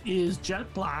 It is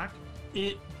jet black.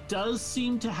 It does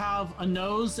seem to have a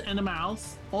nose and a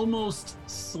mouth, almost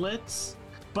slits,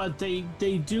 but they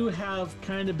do have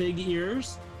kind of big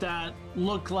ears that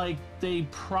look like they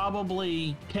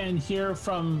probably can hear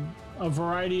from a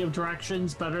variety of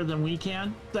directions better than we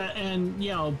can. But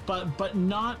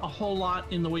not a whole lot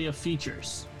in the way of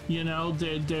features.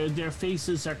 Their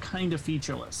faces are kind of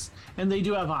featureless, and they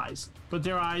do have eyes, but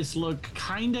their eyes look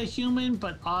kind of human,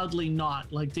 but oddly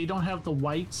not. Like they don't have the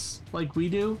whites like we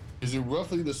do. Is it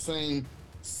roughly the same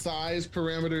size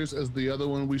parameters as the other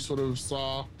one we sort of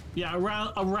saw? Yeah,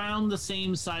 around the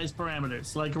same size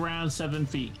parameters, like around 7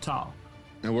 feet tall.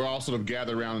 And we're all sort of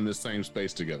gathered around in this same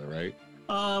space together, right?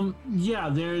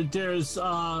 There's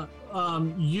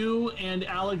you and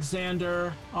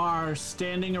Alexander are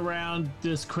standing around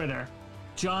this critter.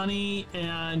 Johnny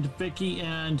and Vicky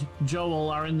and Joel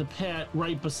are in the pit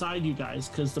right beside you guys,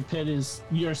 because the pit is,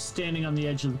 you're standing on the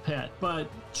edge of the pit.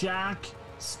 But Jack,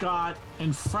 Scott,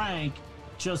 and Frank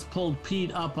just pulled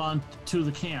Pete up onto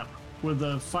the camp where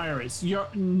the fire is.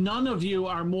 None of you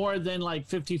are more than like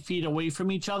 50 feet away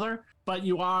from each other, but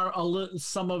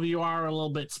some of you are a little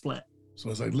bit split. So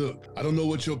it's like, look, I don't know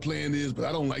what your plan is, but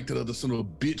I don't like that other son of a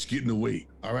bitch getting away.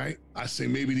 All right. I say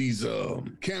maybe these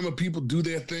camera people do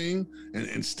their thing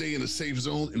and stay in a safe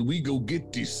zone, and we go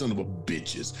get these son of a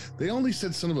bitches. They only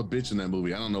said son of a bitch in that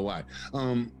movie. I don't know why.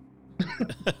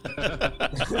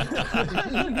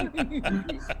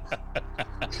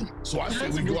 So I say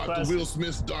we go out to Will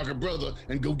Smith's darker brother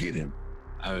and go get him.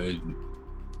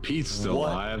 Pete's still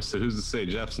alive, so who's to say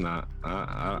Jeff's not?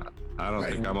 I don't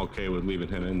think I'm okay with leaving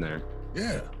him in there.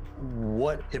 Yeah.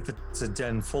 What if it's a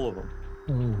den full of them?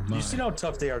 Oh, you see how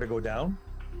tough they are to go down?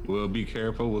 We'll be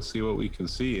careful. We'll see what we can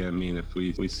see. I mean, if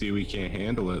we see we can't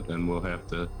handle it, then we'll have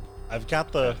to. I've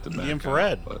got the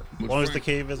infrared. Out, as long as the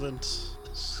cave isn't.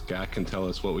 Scott can tell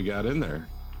us what we got in there.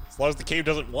 As long as the cave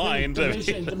doesn't wind. The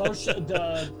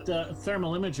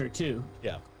thermal imager too.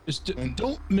 Yeah.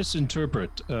 Don't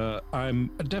misinterpret. I'm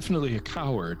definitely a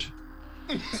coward.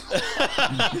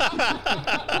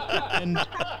 and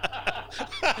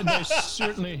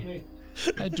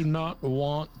I do not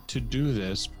want to do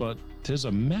this, but there's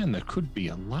a man that could be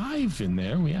alive in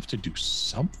there. We have to do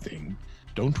something,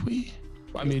 don't we?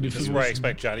 I mean, this is where I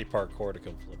expect Johnny Parkour to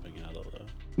come flipping out of the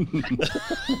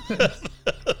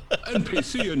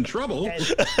NPC in trouble.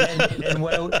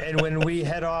 And when we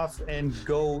head off and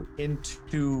go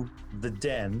into the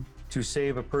den to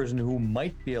save a person who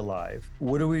might be alive,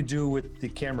 what do we do with the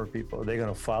camera people? Are they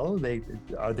going to follow?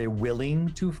 Are they willing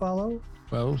to follow?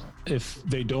 Well, if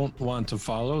they don't want to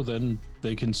follow, then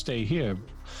they can stay here.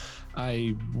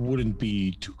 I wouldn't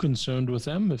be too concerned with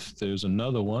them. If there's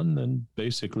another one, then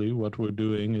basically what we're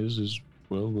doing is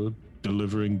we're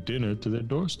delivering dinner to their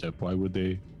doorstep. Why would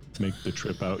they make the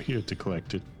trip out here to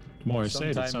collect it? The more I say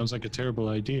it, it sounds like a terrible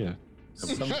idea.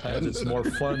 Sometimes it's more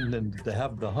fun than to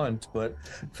have the hunt, but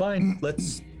fine.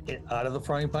 Let's get out of the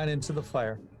frying pan into the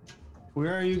fire.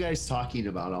 Where are you guys talking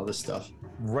about all this stuff?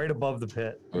 Right above the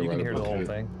pit. You can hear the whole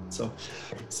thing.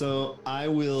 So I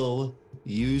will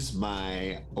use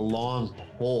my long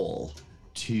pole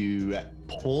to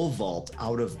pole vault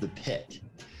out of the pit.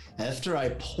 After I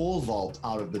pole vault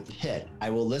out of the pit,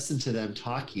 I will listen to them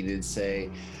talking and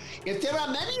say, if there are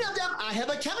many of them, I have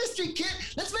a chemistry kit.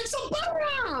 Let's make some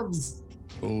bombs.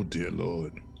 Oh, dear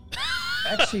Lord.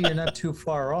 Actually, you're not too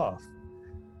far off.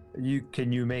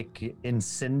 Can you make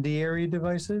incendiary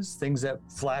devices? Things that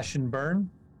flash and burn?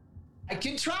 I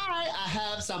can try. I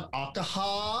have some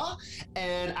alcohol,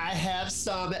 and I have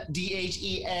some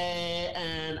DHEA,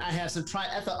 and I have some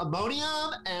triethyl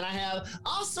ammonium, and I have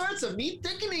all sorts of meat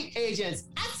thickening agents.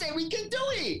 I say we can do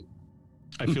it.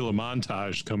 I feel a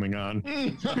montage coming on.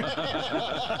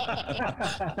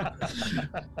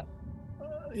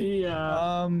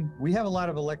 Yeah. We have a lot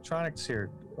of electronics here.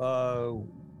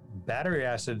 Battery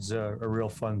acid's a real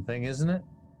fun thing, isn't it?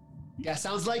 Yeah,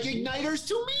 sounds like igniters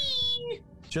to me.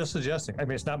 Just suggesting. I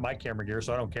mean, it's not my camera gear,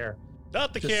 so I don't care.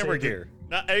 Not the camera gear.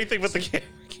 Not anything but the camera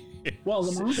gear. Well,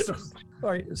 the monster. All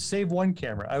right, save one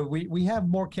camera. We have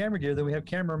more camera gear than we have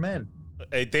cameramen.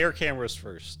 Their cameras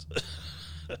first.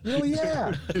 Well,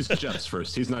 yeah. It's Jeff's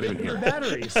first. He's not even here.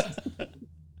 Batteries.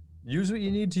 Use what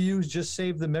you need to use. Just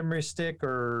save the memory stick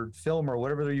or film or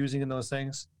whatever they're using in those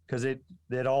things, because it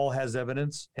all has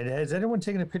evidence. And has anyone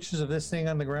taken pictures of this thing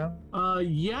on the ground?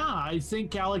 Yeah, I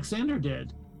think Alexander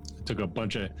did. I took a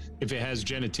bunch of, if it has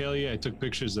genitalia, I took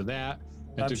pictures of that.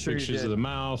 I took pictures of the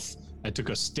mouth. I took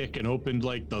a stick and opened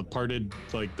like the parted,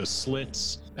 like the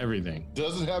slits, everything.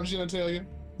 Does it have genitalia?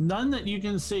 None that you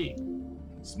can see.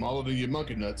 Smaller than your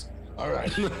monkey nuts. All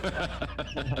right.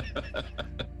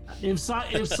 If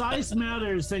size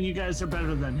matters, then you guys are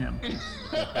better than him.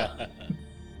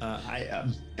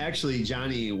 Actually,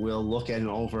 Johnny will look at it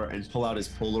over and pull out his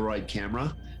Polaroid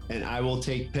camera, and I will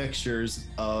take pictures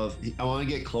of. I want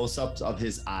to get close-ups of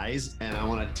his eyes, and I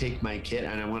want to take my kit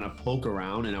and I want to poke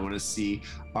around, and I want to see,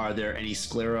 are there any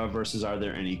sclera versus are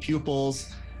there any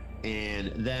pupils,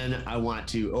 and then I want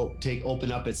to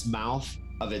open up its mouth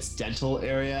of its dental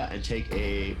area and take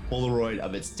a Polaroid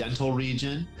of its dental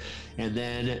region. And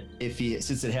then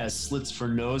since it has slits for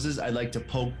noses, I'd like to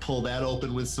pull that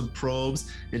open with some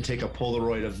probes and take a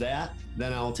Polaroid of that.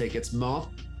 Then I'll take its mouth,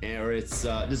 or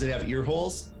does it have ear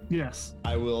holes? Yes.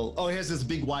 I will. Oh, it has this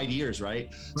big wide ears,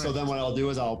 right? So then what I'll do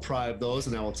is I'll pry those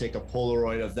and I will take a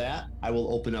Polaroid of that. I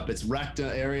will open up its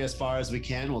recta area as far as we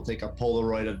can. We'll take a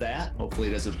Polaroid of that. Hopefully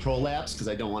it doesn't prolapse because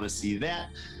I don't want to see that.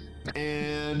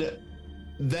 And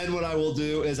then what I will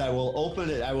do is I will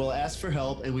open it, I will ask for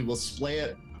help, and we will splay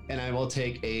it, and I will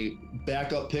take a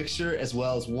backup picture as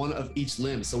well as one of each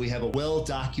limb. So we have a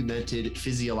well-documented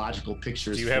physiological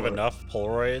pictures. Do you have enough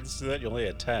Polaroids to that? You only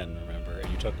had 10, remember?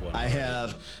 And you took one. I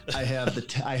have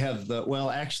well,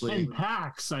 actually 10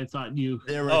 packs, I thought you.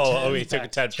 There were we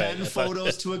took 10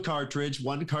 photos to a cartridge,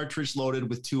 one cartridge loaded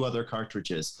with 2 other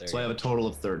cartridges. So I have a total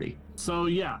of 30. So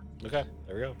yeah. Okay,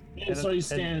 there we go. And so he's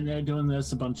standing there doing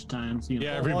this a bunch of times. You know.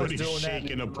 Yeah, everybody's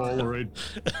shaking a Polaroid.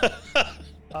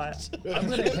 I'm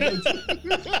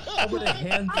gonna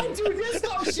hand. I do this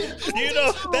motion. You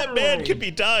know, that man could be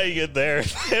dying in there.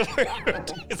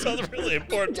 It's all really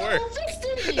important work.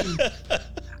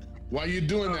 While you're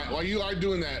doing that,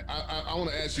 I want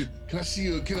to ask you, can I see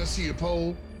your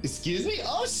pole? Excuse me?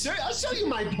 Oh, sure. I'll show you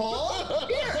my pole.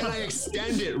 Here, and I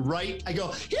extend it right. I go,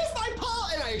 here's my pole,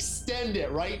 and I extend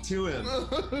it right to him.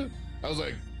 I was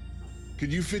like,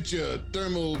 could you fit your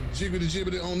thermal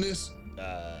jibbity on this?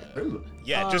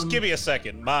 Yeah, just give me a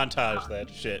second. Montage that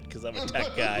shit, because I'm a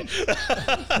tech guy.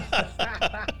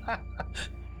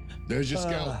 There's your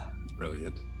scout.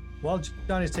 Brilliant. While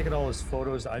Johnny's taking all his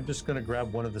photos, I'm just going to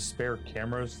grab one of the spare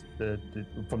cameras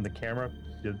from the camera,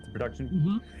 the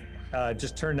production.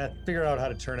 Just figure out how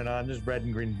to turn it on. There's red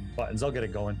and green buttons. I'll get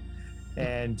it going.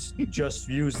 And just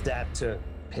use that to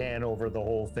pan over the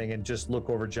whole thing and just look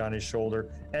over Johnny's shoulder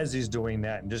as he's doing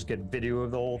that and just get video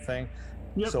of the whole thing.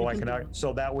 Yep.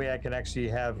 So that way I can actually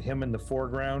have him in the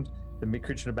foreground, the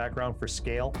creature in the background for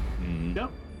scale.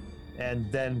 Yep. And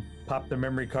then pop the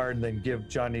memory card and then give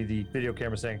Johnny the video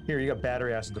camera saying, here, you got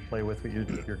battery acid to play with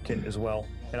your kit as well.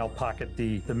 And I'll pocket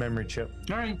the memory chip.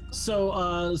 All right.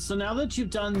 So now that you've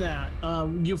done that,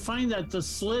 you find that the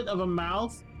slit of a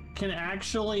mouth can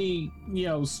actually,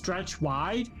 stretch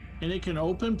wide, and it can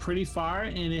open pretty far,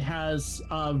 and it has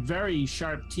very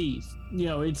sharp teeth.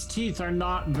 Its teeth are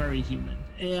not very human.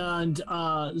 And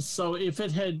so if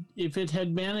it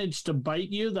had managed to bite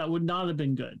you, that would not have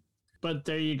been good. But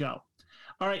there you go.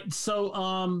 All right. So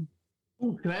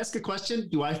can I ask a question?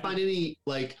 Do I find any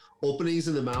openings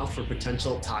in the mouth for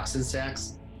potential toxin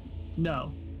sacs?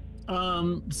 No.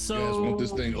 So You guys want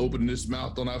this thing open this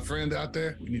mouth on our friend out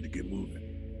there? We need to get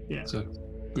moving. Yeah. That's a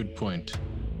good point.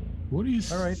 What do you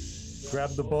All right.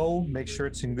 Grab the bow, make sure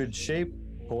it's in good shape,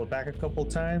 pull it back a couple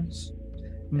times.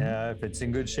 If it's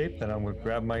in good shape, then I'm going to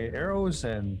grab my arrows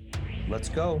and let's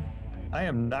go. I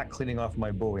am not cleaning off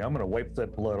my bowie. I'm going to wipe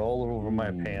that blood all over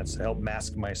my pants to help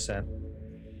mask my scent.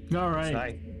 All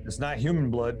right. It's not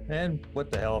human blood. And what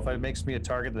the hell? If it makes me a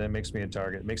target, then it makes me a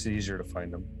target. It makes it easier to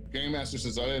find them. Game Master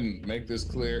says I didn't make this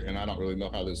clear and I don't really know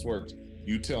how this works.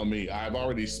 You tell me. I've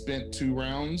already spent 2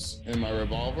 rounds in my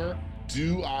revolver.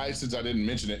 Do I, since I didn't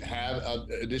mention it, have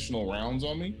additional rounds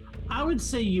on me? I would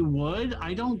say you would.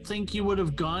 I don't think you would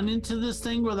have gone into this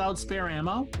thing without spare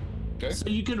ammo. Okay. So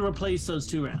you could replace those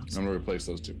 2 rounds. I'm gonna replace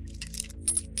those 2.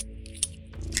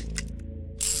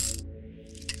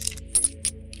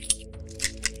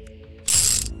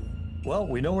 Well,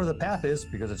 we know where the path is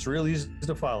because it's real easy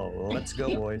to follow. Let's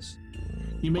go, boys.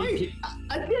 Wait,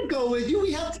 I can't go with you.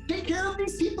 We have to take care of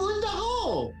these people in the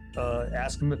hole.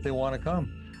 Ask them if they want to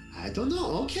come. I don't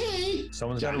know. Okay.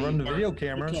 Someone's got to run the video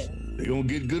cameras. Okay. They're gonna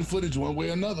get good footage one way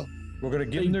or another. We're going to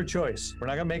give them their choice. We're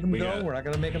not going to make them go. We're not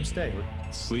going to make them stay.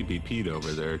 Sleepy Pete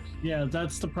over there. Yeah,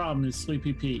 that's the problem, is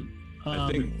Sleepy Pete. I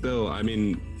think though,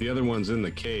 the other ones in the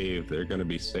cave, they're going to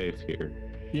be safe here.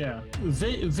 Yeah.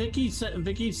 Vicky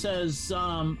says,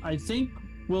 I think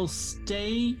we'll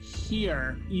stay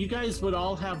here. You guys would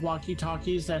all have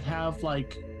walkie-talkies that have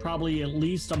probably at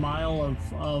least a mile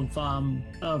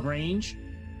of range.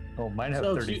 Oh, mine have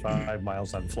 35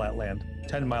 miles on flat land,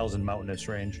 10 miles in mountainous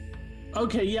range.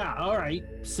 Okay, yeah, all right.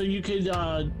 So you could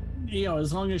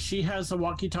as long as she has a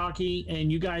walkie-talkie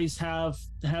and you guys have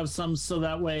some, so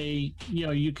that way,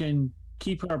 you can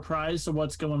keep her apprised of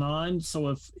what's going on.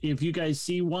 So if you guys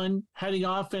see one heading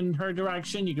off in her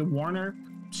direction, you can warn her.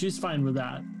 She's fine with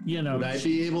that. Would I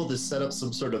be able to set up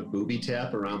some sort of booby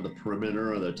trap around the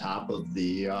perimeter or the top of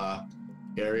the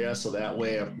area, so that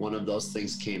way if one of those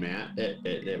things came at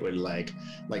it would like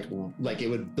it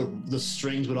would, the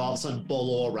strings would all of a sudden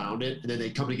bolo around it, and then they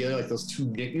come together like those two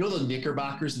the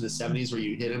Knickerbockers in the 70s where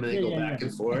you hit them and they go back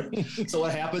and forth. So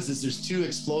what happens is there's two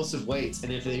explosive weights,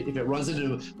 and if it runs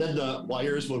into, then the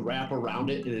wires will wrap around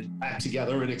it and it back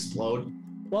together and explode.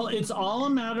 Well, it's all a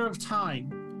matter of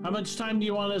time. How much time do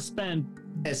you want to spend?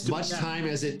 As much time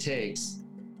as it takes.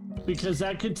 Because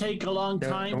that could take a long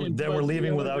time. Then we're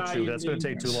leaving without you. That's going to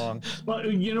take too long. Well,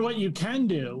 you know what you can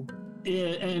do,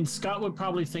 and Scott would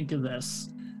probably think of this.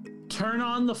 Turn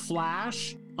on the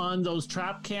flash on those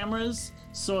trap cameras.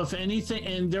 So if anything,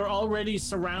 and they're already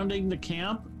surrounding the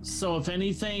camp. So if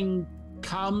anything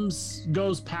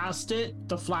goes past it,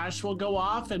 the flash will go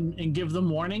off and give them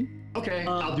warning. Okay,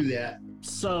 I'll do that.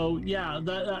 So yeah,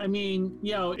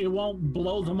 it won't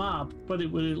blow them up, but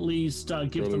it would at least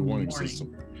give them warning.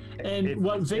 System. And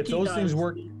what Vicky if those does, things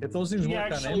work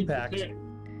on impact,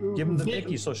 give them to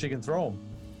Vicky so she can throw them.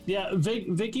 Yeah,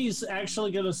 Vicky's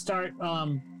actually going to start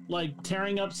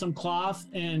tearing up some cloth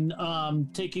and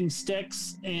taking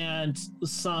sticks and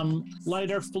some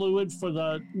lighter fluid for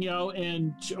the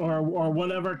or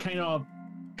whatever kind of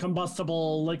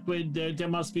combustible liquid. There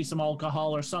must be some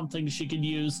alcohol or something she could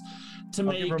use to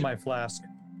make. I'll give her my flask.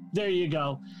 There you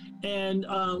go. And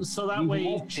so that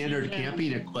way, standard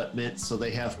camping equipment. So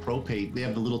they have propane. They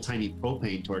have the little tiny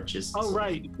propane torches. Oh,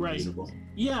 right.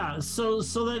 Yeah. So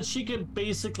that she could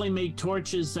basically make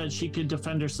torches that she could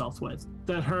defend herself with.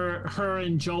 That her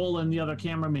and Joel and the other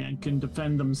cameraman can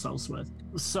defend themselves with.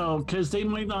 So because they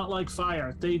might not like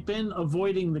fire, they've been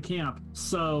avoiding the camp.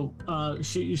 So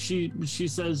she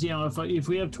says, if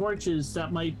we have torches,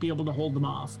 that might be able to hold them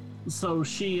off. So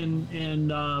she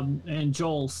and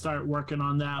Joel start working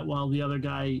on that while the other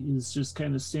guy is just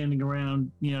kind of standing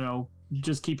around,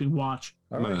 just keeping watch.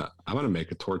 I'm gonna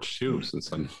make a torch too,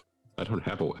 since I don't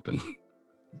have a weapon.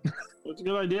 That's a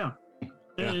good idea.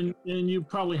 Yeah. And you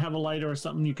probably have a lighter or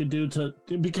something you could do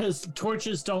because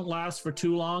torches don't last for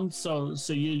too long, so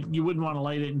you wouldn't want to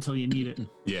light it until you need it.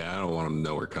 Yeah, I don't want them to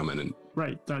know we're coming in.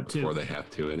 Right, that too. Before they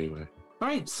have to anyway. All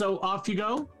right, so off you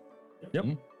go. Yep.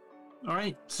 All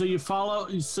right, so you follow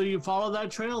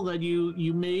that trail that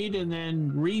you made and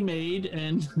then remade,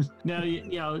 and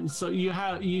now so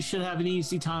you should have an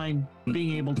easy time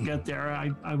being able to get there.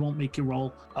 I won't make you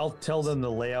roll. I'll tell them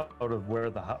the layout of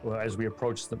where as we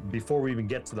approach them before we even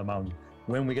get to the mound.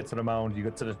 When we get to the mound, you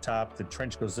get to the top, the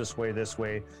trench goes this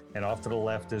way, and off to the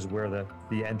left is where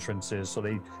the entrance is. So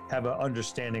they have an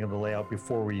understanding of the layout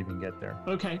before we even get there.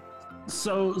 Okay.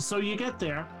 So you get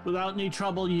there without any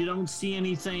trouble. You don't see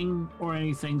anything.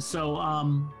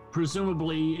 So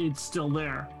presumably it's still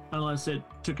there unless it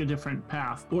took a different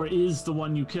path or is the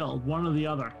one you killed, one or the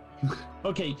other.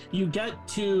 Okay, you get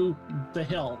to the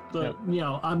hill.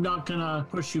 I'm not gonna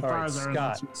push you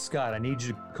farther. Scott, I need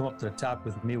you to come up to the top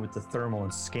with me with the thermal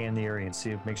and scan the area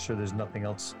and make sure there's nothing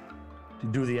else. To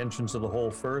do the entrance of the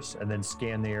hole first and then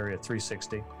scan the area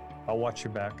 360. I'll watch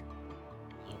your back.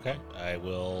 Okay, I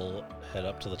will head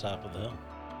up to the top of the hill.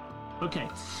 Okay,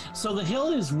 so the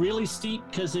hill is really steep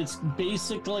because it's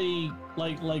basically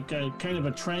like a kind of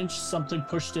a trench. Something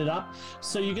pushed it up,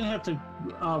 so you're gonna have to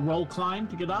roll climb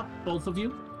to get up, both of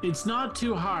you. It's not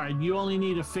too hard. You only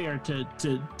need a fair to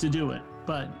do it,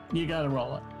 but you gotta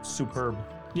roll it. Superb.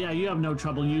 Yeah, you have no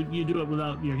trouble. You do it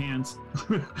without your hands.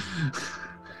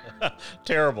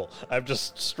 Terrible. I'm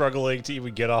just struggling to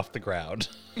even get off the ground.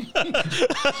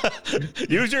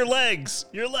 Use your legs.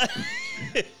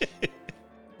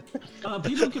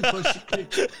 People can push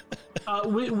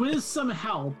with some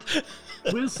help.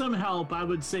 With some help, I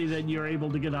would say that you're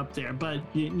able to get up there. But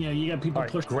you got people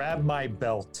push. Grab my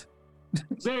belt.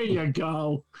 There you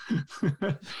go.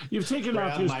 You've taken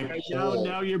off your shirt.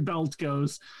 Now your belt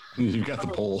goes. You got the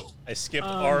pole. I skipped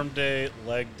arm day,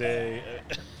 leg day.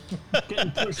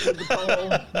 Getting pushed with the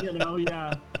pole,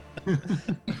 yeah.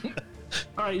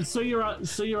 All right, so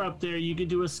you're up there. You could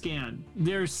do a scan.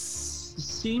 There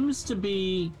seems to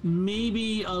be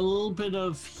maybe a little bit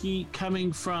of heat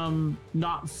coming from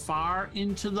not far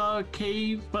into the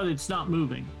cave, but it's not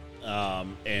moving.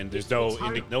 And there's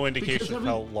no indication of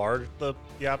how large the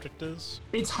object is.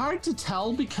 It's hard to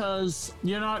tell because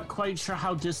you're not quite sure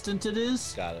how distant it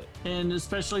is. Got it. And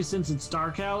especially since it's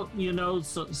dark out,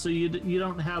 so you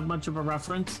don't have much of a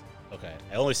reference. Okay,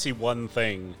 I only see one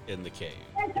thing in the cave.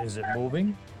 Is it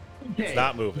moving? It's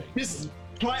not moving. This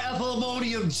triethyl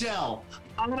ammonium gel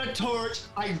on a torch.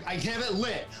 I have it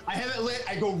lit.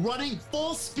 I go running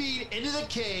full speed into the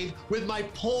cave with my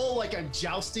pole like I'm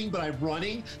jousting, but I'm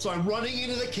running. So I'm running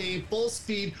into the cave full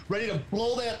speed, ready to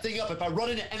blow that thing up. If I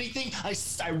run into anything, I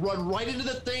run right into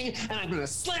the thing, and I'm gonna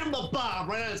slam the bomb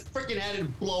right on its freaking head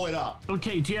and blow it up.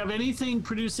 Okay, do you have anything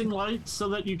producing light so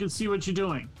that you can see what you're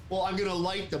doing? Well, I'm gonna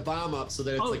light the bomb up so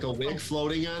that it's like a wig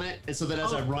floating on it, and so that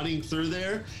as I'm running through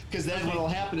there, because then what'll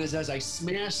happen is as I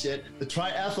smash it, the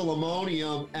triethyl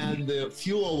ammonium and the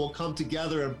fuel will come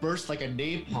together and burst like a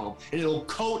napalm, and it'll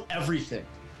coat everything,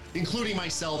 including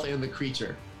myself and the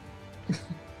creature.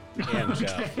 And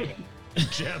Jeff.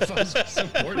 Jeff, I was gonna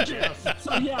support Jeff.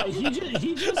 So yeah,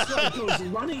 he just like goes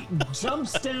running,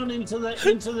 jumps down into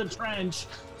the trench,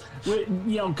 with,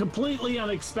 completely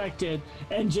unexpected,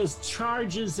 and just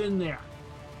charges in there.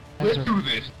 Let's do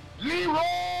this. Leroy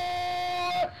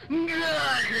Jenkins!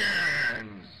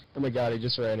 Oh my god, he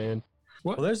just ran in.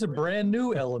 Well, there's a brand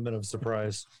new element of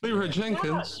surprise. Leroy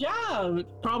Jenkins. Yeah,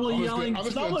 probably yelling,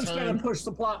 someone's going to push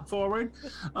the plot forward.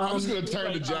 I'm just going to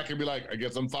turn to Jack and be like, I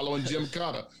guess I'm following Jim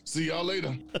Carter. See y'all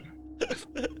later.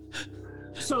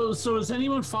 So is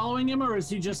anyone following him, or is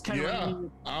he just kind of...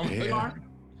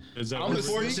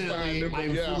 Unfortunately,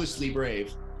 I'm foolishly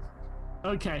brave.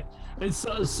 Okay. And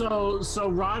so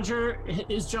Roger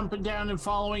is jumping down and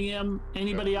following him.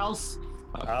 Anybody else?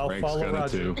 I'll follow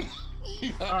Roger.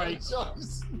 All right.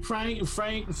 Frank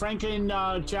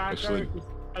and Jack are,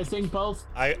 I think both.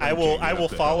 I will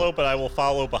follow, but I will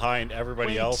follow behind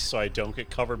everybody else so I don't get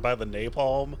covered by the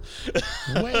napalm.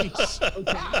 Wait.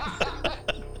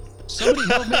 Somebody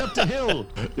help me up the hill.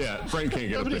 Yeah, Frank can't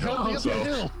get up the hill. Help me up the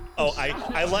hill. Oh,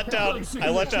 I let down some I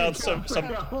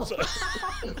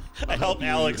helped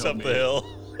Alex up the hill.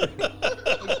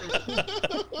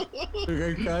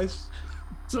 Okay, guys.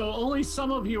 So only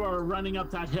some of you are running up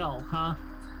that hill, huh?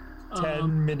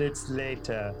 10 minutes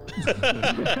later.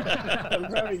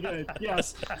 Very good.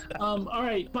 Yes. All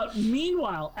right. But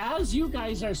meanwhile, as you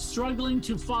guys are struggling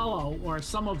to follow, or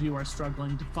some of you are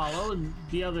struggling to follow, and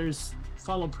the others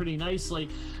follow pretty nicely,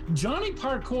 Johnny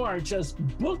Parkour just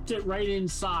booked it right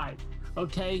inside.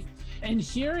 Okay. And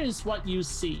here is what you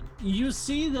see. You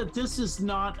see that this is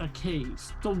not a cave.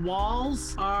 The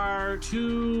walls are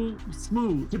too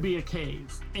smooth to be a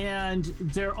cave, and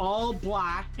they're all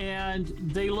black, and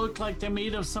they look like they're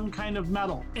made of some kind of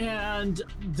metal. And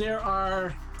there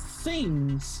are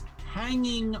things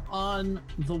hanging on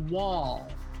the wall.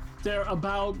 They're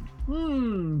about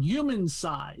human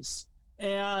size.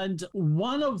 And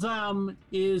one of them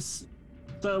is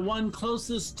the one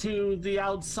closest to the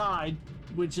outside,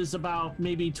 which is about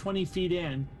maybe 20 feet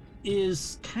in,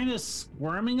 is kind of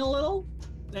squirming a little,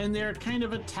 and they're kind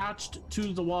of attached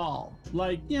to the wall,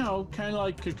 like, kind of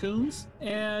like cocoons.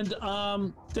 And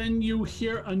then you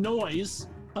hear a noise.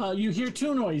 You hear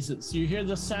two noises. You hear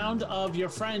the sound of your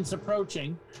friends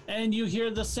approaching, and you hear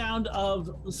the sound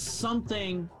of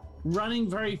something running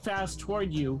very fast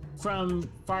toward you from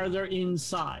farther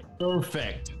inside.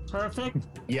 Perfect.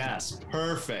 Yes,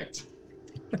 perfect.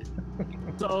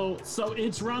 So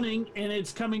it's running, and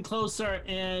it's coming closer,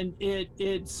 and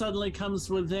it suddenly comes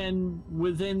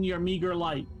within your meager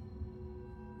light.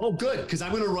 Oh, good, because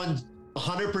I'm going to run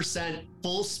 100%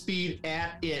 full speed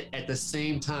at it at the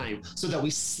same time, so that we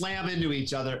slam into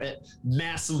each other at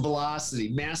massive velocity,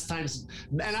 mass times.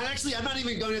 And I'm not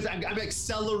even going to. I'm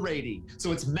accelerating,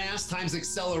 so it's mass times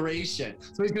acceleration.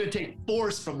 So he's going to take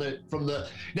force from the.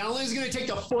 Not only is he going to take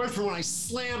the force from when I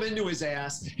slam into his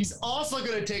ass, he's also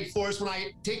going to take force when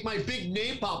I take my big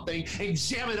napalm thing and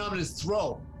jam it on his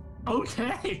throat.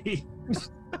 Okay.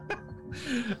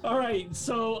 All right.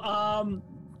 So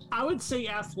I would say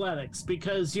athletics,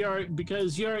 because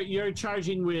you're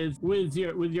charging with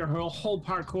your whole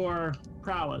parkour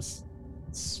prowess.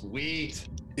 Sweet.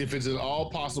 If it's at all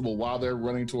possible while they're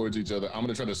running towards each other, I'm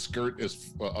going to try to skirt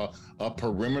as a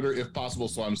perimeter if possible,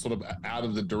 so I'm sort of out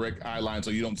of the direct eye line,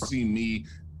 so you don't see me.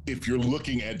 If you're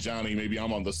looking at Johnny, maybe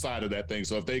I'm on the side of that thing.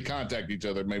 So if they contact each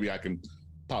other, maybe I can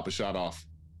pop a shot off.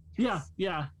 Yeah.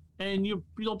 And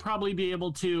you'll probably be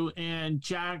able to. And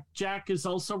Jack is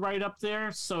also right up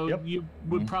there, so you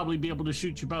would probably be able to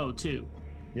shoot your bow too.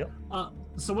 Yep.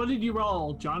 So what did you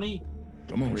roll, Johnny?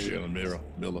 Come on, Shannon Miller.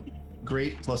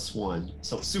 Great +1.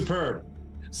 So superb.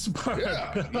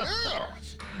 Yeah.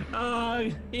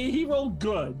 He rolled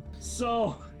good.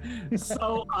 So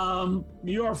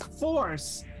your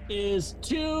force is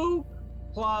 2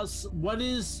 plus what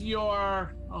is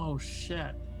your? Oh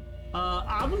shit.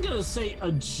 I'm gonna say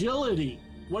agility.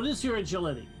 What is your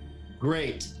agility?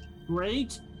 Great.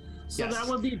 So yes. that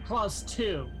would be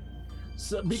 +2.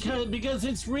 So because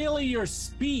it's really your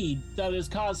speed that is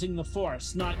causing the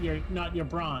force, not your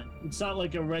brawn. It's not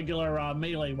like a regular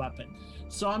melee weapon.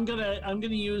 So I'm gonna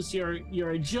use your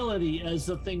agility as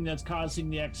the thing that's causing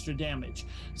the extra damage.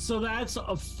 So that's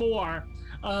a 4.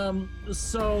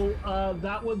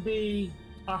 That would be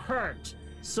a hurt.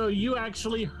 So you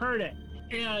actually hurt it,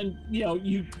 and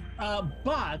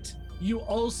but you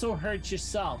also hurt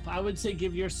yourself. I would say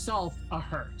give yourself a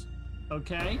hurt,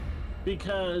 okay?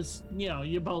 Because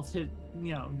you both hit,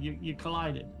 you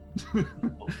collided.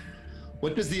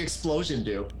 What does the explosion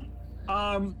do?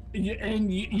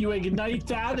 You ignite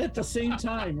that at the same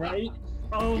time, right?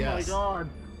 Oh Yes. my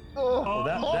god! Well,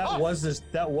 that was his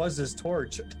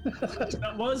torch.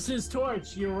 That was his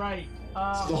torch. You're right.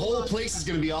 The whole place is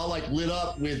going to be all like lit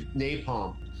up with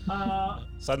napalm.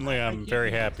 Suddenly, I'm very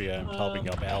happy I'm helping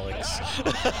out Alex.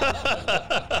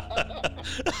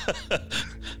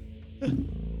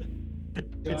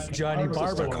 It's Johnny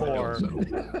Barbacore.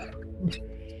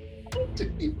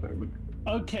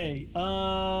 Okay.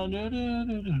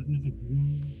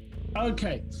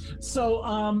 Okay.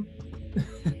 So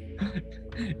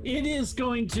it is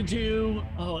going to do.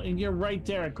 Oh, and you're right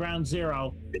there at ground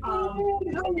zero.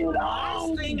 The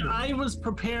last thing I was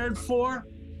prepared for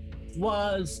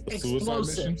was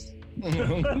explosives.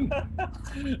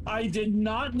 I did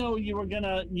not know you were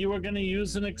gonna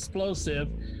use an explosive,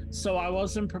 so I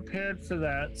wasn't prepared for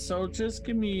that. So just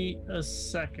give me a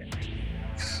second.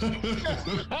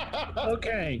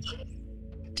 Okay.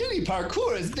 Johnny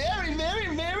Parkour is very,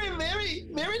 very, very, very,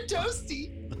 very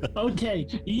toasty. Okay.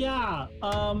 Yeah.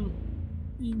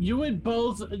 You would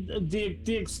both the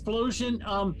explosion.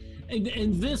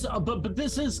 And this, but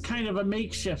this is kind of a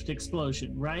makeshift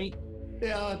explosion, right?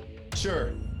 Yeah.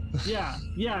 Sure. Yeah.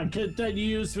 That you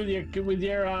use with your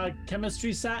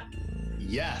chemistry set.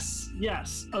 Yes.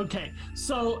 Yes. Okay.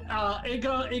 So it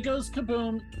goes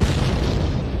kaboom.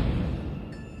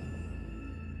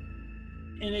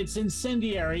 And it's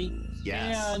incendiary.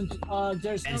 Yes. And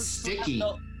there's no sticky.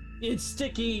 Shrapnel. It's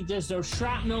sticky. There's no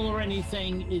shrapnel or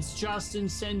anything. It's just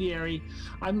incendiary.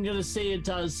 I'm gonna say it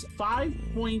does 5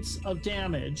 points of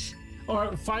damage,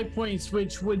 or 5 points,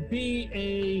 which would be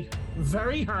a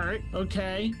very hurt.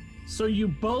 Okay, so you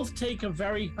both take a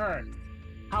very hurt.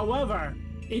 However,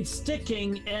 it's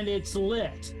sticking and it's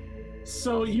lit,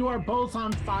 so you are both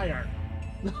on fire.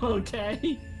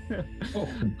 Okay.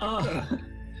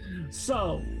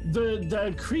 So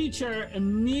the creature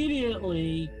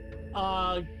immediately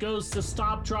goes to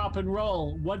stop, drop, and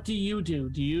roll. What do?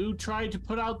 Do you try to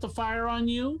put out the fire on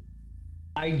you?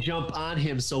 I jump on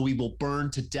him so we will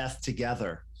burn to death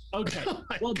together. Okay.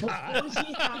 Well, before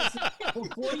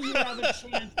you have a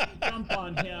chance to jump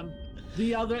on him,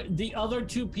 the other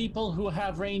two people who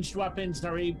have ranged weapons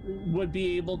would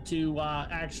be able to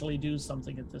actually do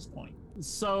something at this point.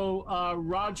 So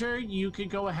Roger, you could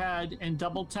go ahead and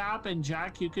double tap, and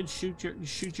Jack, you could shoot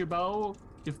your bow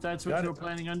if that's what you're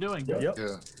planning on doing. Yep.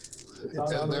 Yeah.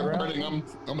 And they're burning. I'm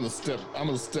gonna step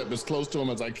as close to him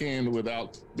as I can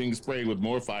without being sprayed with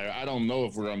more fire. I don't know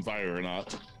if we're on fire or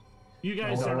not. You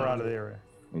guys we're are out of the area.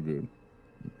 Oh, good.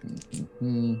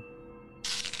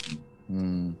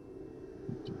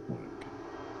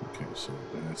 Okay, so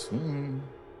that's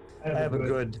I have a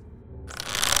good.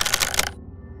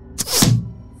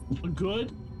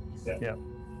 Good. Yeah.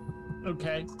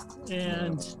 Okay.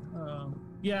 And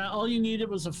all you needed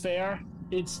was a fair.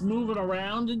 It's moving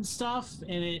around and stuff,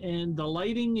 and the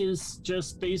lighting is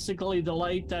just basically the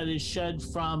light that is shed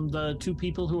from the two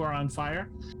people who are on fire.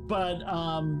 But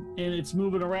and it's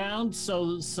moving around,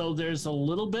 so there's a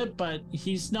little bit, but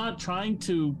he's not trying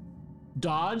to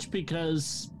dodge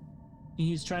because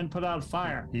he's trying to put out a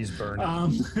fire. He's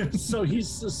burning. So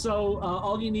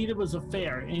all you needed was a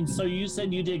fair, and so you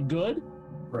said you did good.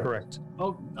 Correct.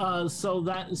 Oh, so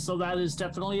that is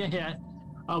definitely a hit.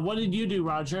 What did you do,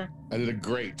 Roger? I did a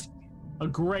great. A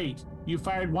great. You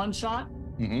fired one shot?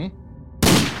 Mm-hmm.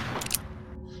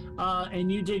 And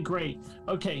you did great.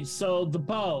 Okay, so the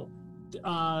bow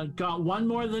got one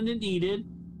more than it needed.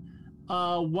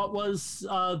 What was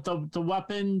the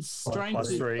weapon's strength?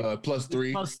 Plus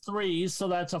three. Plus 3, so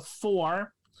that's a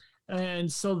 4.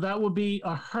 And so that would be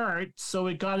a hurt. So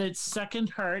it got its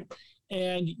second hurt.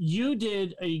 And you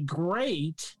did a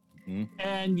great.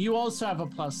 And you also have a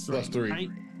plus 3. Plus 3. Right?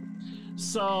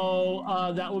 So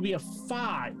that would be a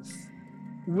 5,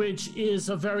 which is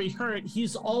a very hurt.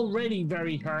 He's already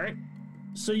very hurt.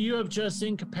 So you have just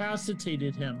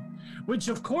incapacitated him, which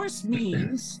of course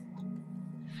means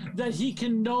that he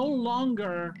can no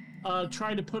longer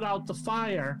try to put out the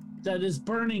fire that is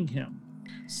burning him.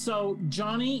 So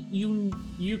Johnny,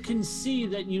 you can see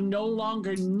that you no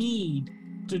longer need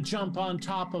to jump on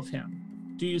top of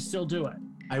him. Do you still do it?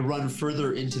 I run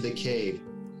further into the cave.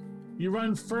 You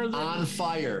run further on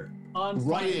fire.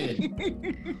 Right in.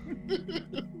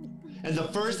 And the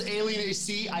first alien I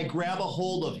see, I grab a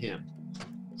hold of him.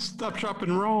 Stop, drop,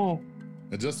 and roll.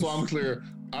 And just so I'm clear,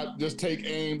 I just take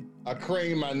aim, I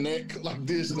crane my neck like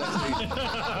this, and I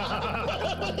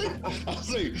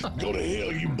say, go to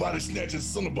hell, you body snatching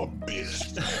son of a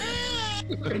bitch.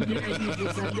 And you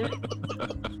defend it?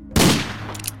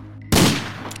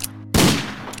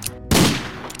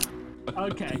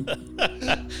 Okay.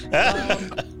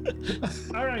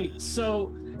 All right.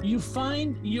 So you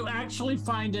actually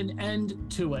find an end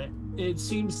to it. It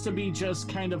seems to be just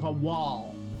kind of a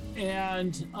wall,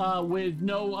 and with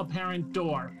no apparent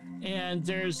door. And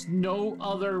there's no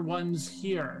other ones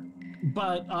here,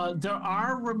 but there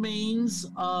are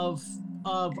remains of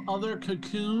other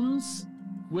cocoons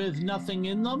with nothing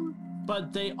in them,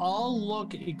 but they all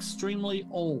look extremely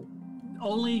old.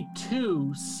 Only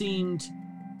 2 seemed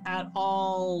at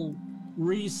all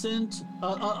recent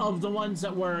of the ones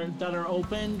that are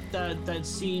open that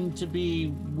seem to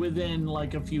be within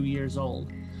like a few years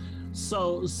old,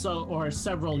 so or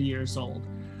several years old.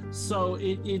 So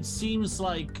it seems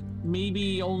like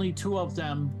maybe only 2 of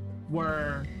them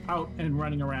were out and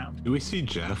running around. Do we see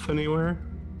Jeff anywhere?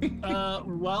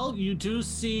 Well, you do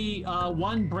see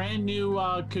one brand new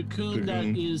cocoon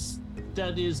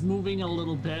that is moving a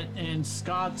little bit, and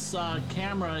Scott's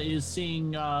camera is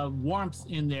seeing warmth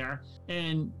in there,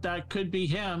 and that could be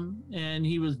him, and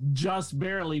he was just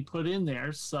barely put in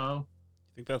there. So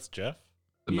You think that's Jeff?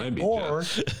 It might be Or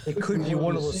Jeff. it could be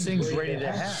one of those things ready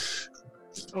to hatch.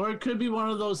 Or it could be one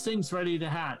of those things ready to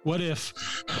hatch. What if?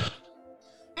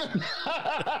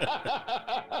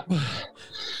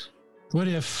 What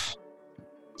if,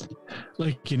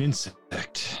 like an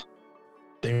insect,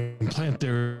 they implant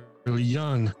their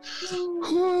young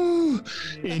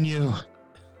in you,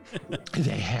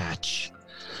 they hatch,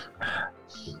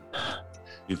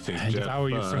 You think and Jeff? devour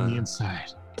you from the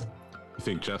inside? You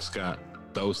think Jeff's got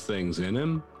those things in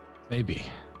him? Maybe.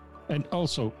 And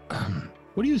also,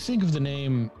 what do you think of the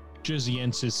name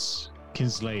Jersiensis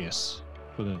kinslaeus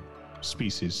for the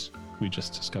species we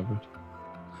just discovered?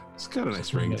 It's got a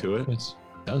nice ring to it. It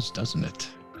does, doesn't it?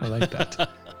 I like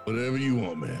that. Whatever you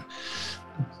want, man.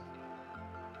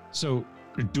 So,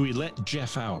 do we let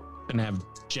Jeff out and have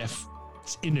Jeff's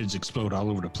innards explode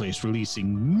all over the place,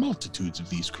 releasing multitudes of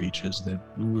these creatures that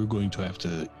we're going to have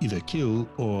to either kill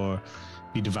or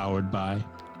be devoured by?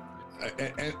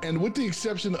 And with the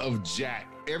exception of Jack,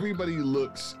 everybody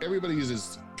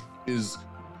is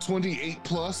 28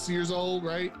 plus years old,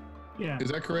 right? Yeah.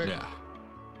 Is that correct? Yeah.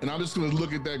 And I'm just going to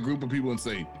look at that group of people and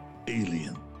say,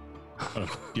 alien.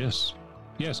 Yes.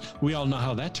 Yes. We all know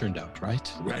how that turned out,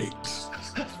 right? Right.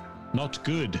 Not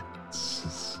good.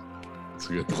 It's a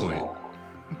good point.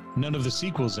 None of the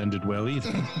sequels ended well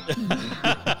either.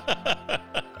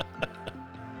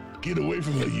 Get away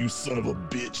from me, you son of a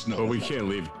bitch. No, But we can't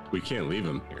leave. We can't leave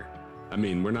him here. I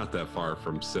mean, we're not that far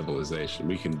from civilization.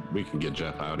 We can get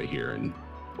Jeff out of here. And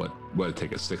what it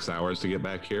take us 6 hours to get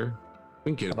back here?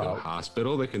 We can get him to a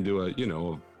hospital. They can do a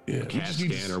CAT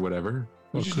scan or whatever.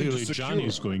 Well, clearly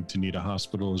Johnny's going to need a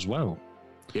hospital as well.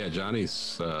 Yeah,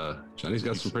 Johnny's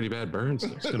got some pretty bad burns.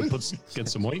 He's going to get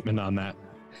some ointment on that.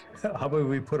 How about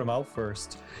we put him out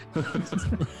first?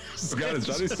 Scott, is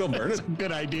Johnny still burning?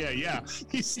 Good idea. Yeah,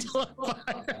 he's still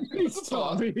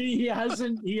alive. He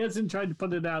hasn't tried to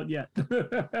put it out yet. I'm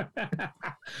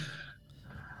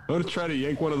gonna try to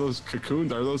yank one of those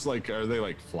cocoons. Are they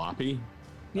like floppy?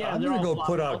 Yeah, I'm they're gonna all go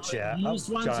floppy. put out Jack.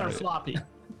 Used ones are Johnny. floppy.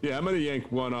 Yeah, I'm gonna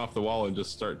yank one off the wall and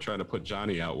just start trying to put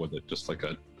Johnny out with it, just like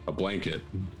a blanket.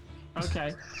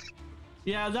 Okay.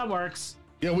 Yeah, that works.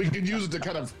 Yeah, we could use it to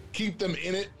kind of keep them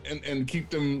in it and keep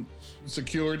them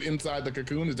secured inside the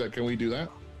cocoon. Can we do that?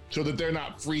 So that they're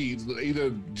not free,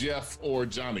 either Jeff or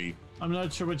Johnny. I'm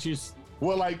not sure what you.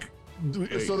 Well, like,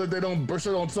 so that they don't burst,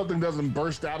 something doesn't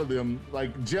burst out of them.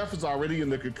 Like Jeff is already in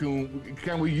the cocoon.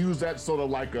 Can we use that sort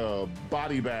of like a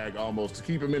body bag almost to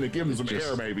keep him in and give him some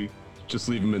air, maybe? Just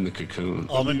leave him in the cocoon.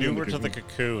 I'll maneuver to the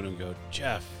cocoon and go,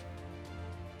 Jeff,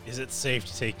 is it safe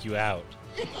to take you out?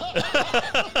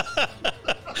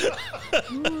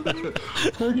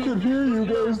 I could hear you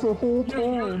guys the whole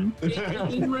time.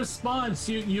 In response,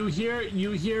 you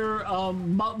hear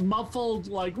muffled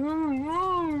like,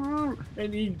 and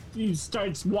he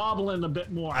starts wobbling a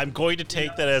bit more. I'm going to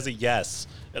take that as a yes,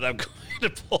 and I'm going to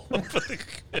pull him for the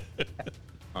cocoon.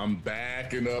 I'm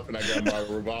backing up and I got my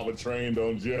revolver trained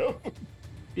on Jeff.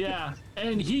 Yeah,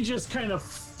 and he just kind of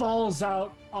falls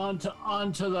out onto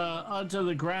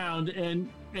the ground, and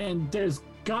there's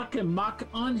gawk and muck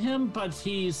on him, but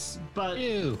he's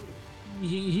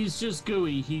just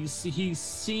gooey. He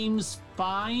seems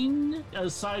fine,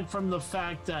 aside from the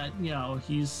fact that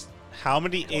he's. How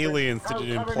many aliens did it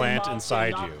implant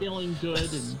inside not you? Feeling good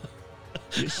and.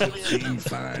 Seem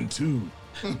fine too.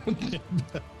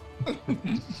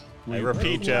 I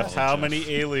repeat, Jeff, how many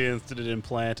aliens did it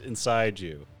implant inside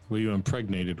you? Were you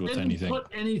impregnated with anything? Didn't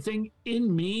put anything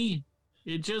in me.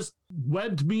 It just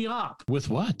webbed me up. With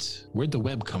what? Where'd the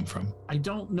web come from? I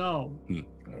don't know.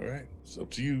 All right, it's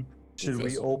up to you. Should we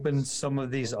Professor. open some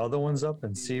of these other ones up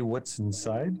and see what's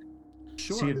inside?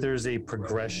 Sure. See if there's a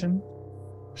progression?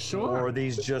 Sure. Or are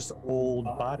these just old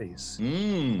bodies? I'm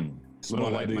gonna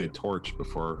Smart light my idea. torch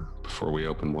before we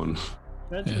open one.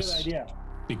 That's a Yes. good idea.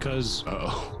 Because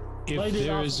Oh, if Light it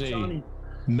there off, is a Johnny.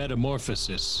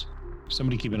 metamorphosis,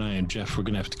 somebody keep an eye on Jeff. We're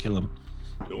gonna have to kill him.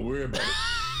 Don't worry about it.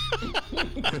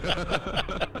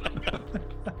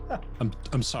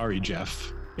 I'm sorry,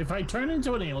 Jeff. If I turn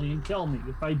into an alien, kill me.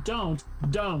 If I don't.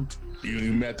 You don't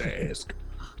even have to ask.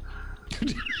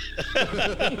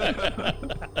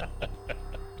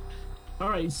 All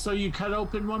right. So you cut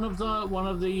open one of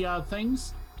the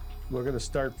things. We're going to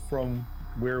start from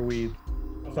where we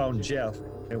found Jeff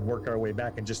and work our way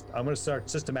back, and I'm going to start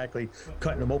systematically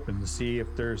cutting them open to see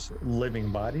if there's living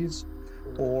bodies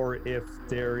or if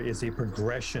there is a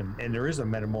progression and there is a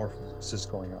metamorphosis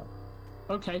going on.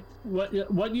 Okay.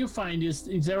 What you find is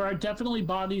there are definitely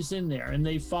bodies in there, and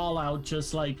they fall out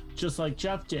just like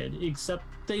Jeff did, except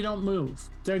they don't move.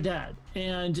 They're dead,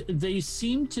 and they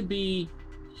seem to be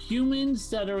humans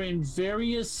that are in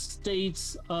various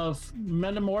states of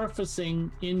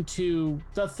metamorphosing into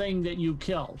the thing that you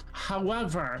killed.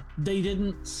 However, they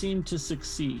didn't seem to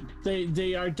succeed.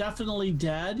 They are definitely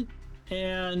dead,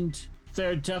 and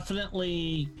they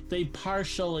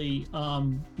partially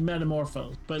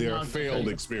metamorphosed, but They're a not failed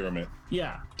experiment.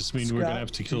 Yeah. Does this mean we're gonna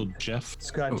have to kill Jeff?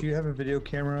 Scott, do you have a video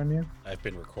camera on you? I've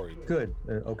been recording. Good.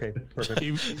 Okay, perfect.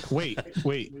 Wait.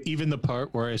 Even the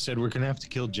part where I said we're gonna have to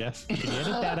kill Jeff. Can you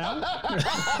edit that out?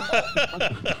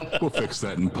 we'll fix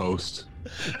that in post.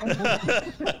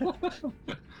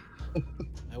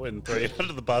 I wouldn't throw you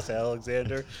under the bus,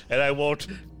 Alexander, and I won't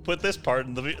put this part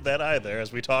in that either,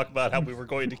 as we talk about how we were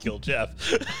going to kill Jeff.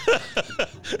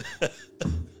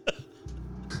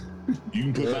 You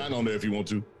can put mine on there if you want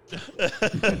to.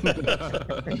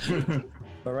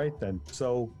 All right then.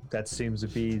 So that seems to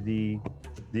be the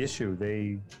issue.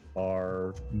 They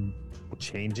are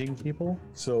changing people.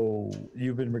 So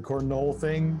you've been recording the whole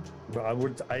thing. I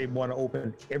want to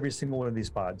open every single one of these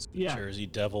pods. Yeah. Jersey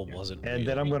Devil wasn't. And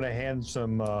then I'm going to hand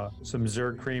some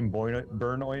Zerg Cream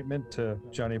burn ointment to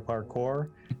Johnny Parkour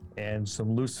and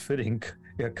some loose fitting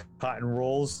cotton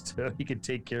rolls so he can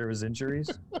take care of his injuries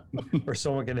or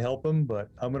someone can help him. But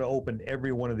I'm going to open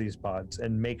every one of these pods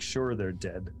and make sure they're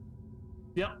dead.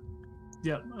 Yep.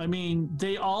 I mean,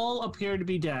 they all appear to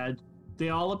be dead. They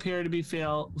all appear to be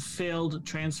failed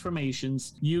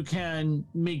transformations. You can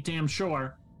make damn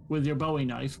sure with your Bowie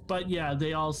knife, but yeah,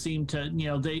 they all seem to,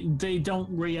 they don't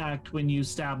react when you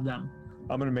stab them.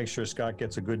 I'm going to make sure Scott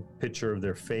gets a good picture of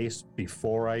their face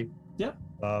before I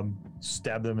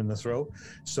stab them in the throat,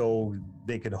 so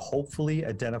they could hopefully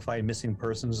identify missing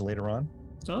persons later on.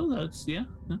 So that's,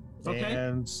 okay.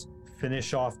 And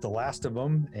finish off the last of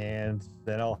them, and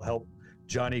then I'll help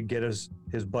Johnny get his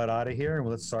butt out of here, and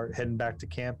let's start heading back to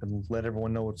camp and let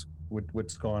everyone know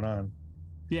what's going on.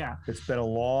 Yeah. It's been a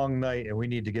long night, and we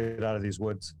need to get out of these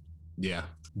woods. Yeah.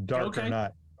 Dark or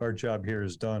not, our job here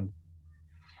is done.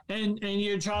 And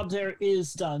your job there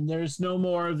is done. There's no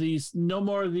more of these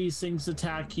things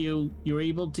attack you. You're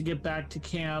able to get back to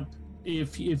camp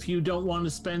if you don't want to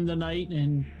spend the night,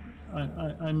 and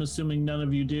I'm assuming none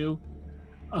of you do.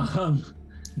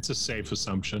 It's a safe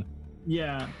assumption.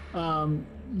 Yeah. The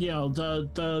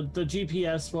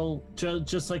GPS will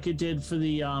just like it did for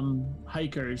the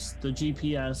hikers. The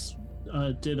GPS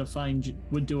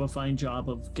would do a fine job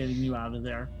of getting you out of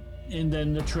there, and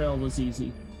then the trail was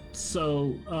easy.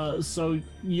 So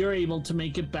you're able to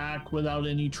make it back without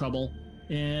any trouble,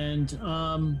 and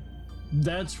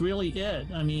that's really it.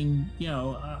 I mean,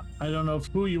 I don't know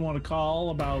who you want to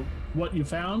call about what you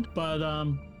found, but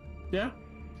yeah.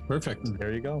 Perfect.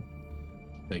 There you go.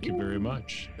 Thank you very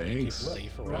much. Thanks.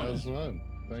 Safe That around. was fun.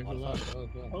 Thanks a lot. That was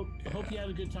fun. Hope you had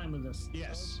a good time with this.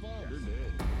 Yes.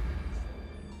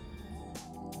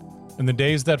 In the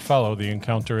days that follow the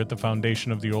encounter at the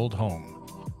foundation of the old home,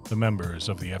 the members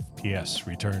of the FPS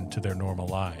return to their normal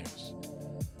lives.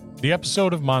 The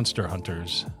episode of Monster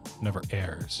Hunters never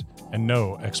airs, and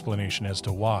no explanation as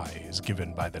to why is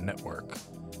given by the network.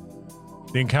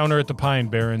 The encounter at the Pine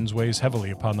Barrens weighs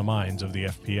heavily upon the minds of the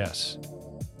FPS.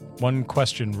 One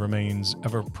question remains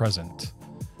ever present.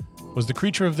 Was the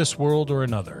creature of this world or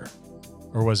another?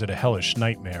 Or was it a hellish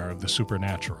nightmare of the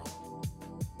supernatural?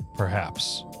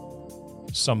 Perhaps.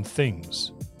 Some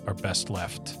things are best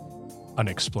left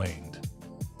unexplained.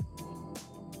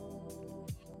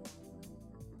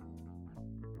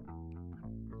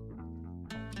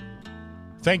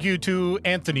 Thank you to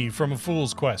Anthony from A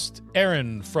Fool's Quest,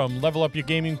 Aaron from Level Up Your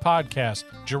Gaming Podcast,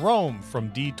 Jerome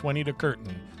from D20 to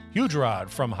Curtain, Huge Rod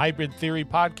from Hybrid Theory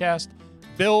Podcast,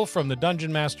 Bill from the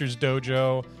Dungeon Masters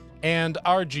Dojo, and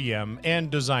our GM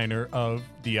and designer of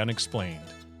The Unexplained,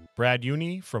 Brad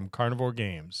Uni from Carnivore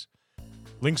Games.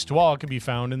 Links to all can be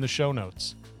found in the show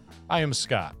notes. I am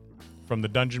Scott from the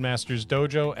Dungeon Masters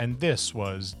Dojo, and this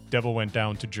was Devil Went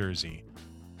Down to Jersey.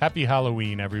 Happy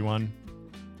Halloween, everyone.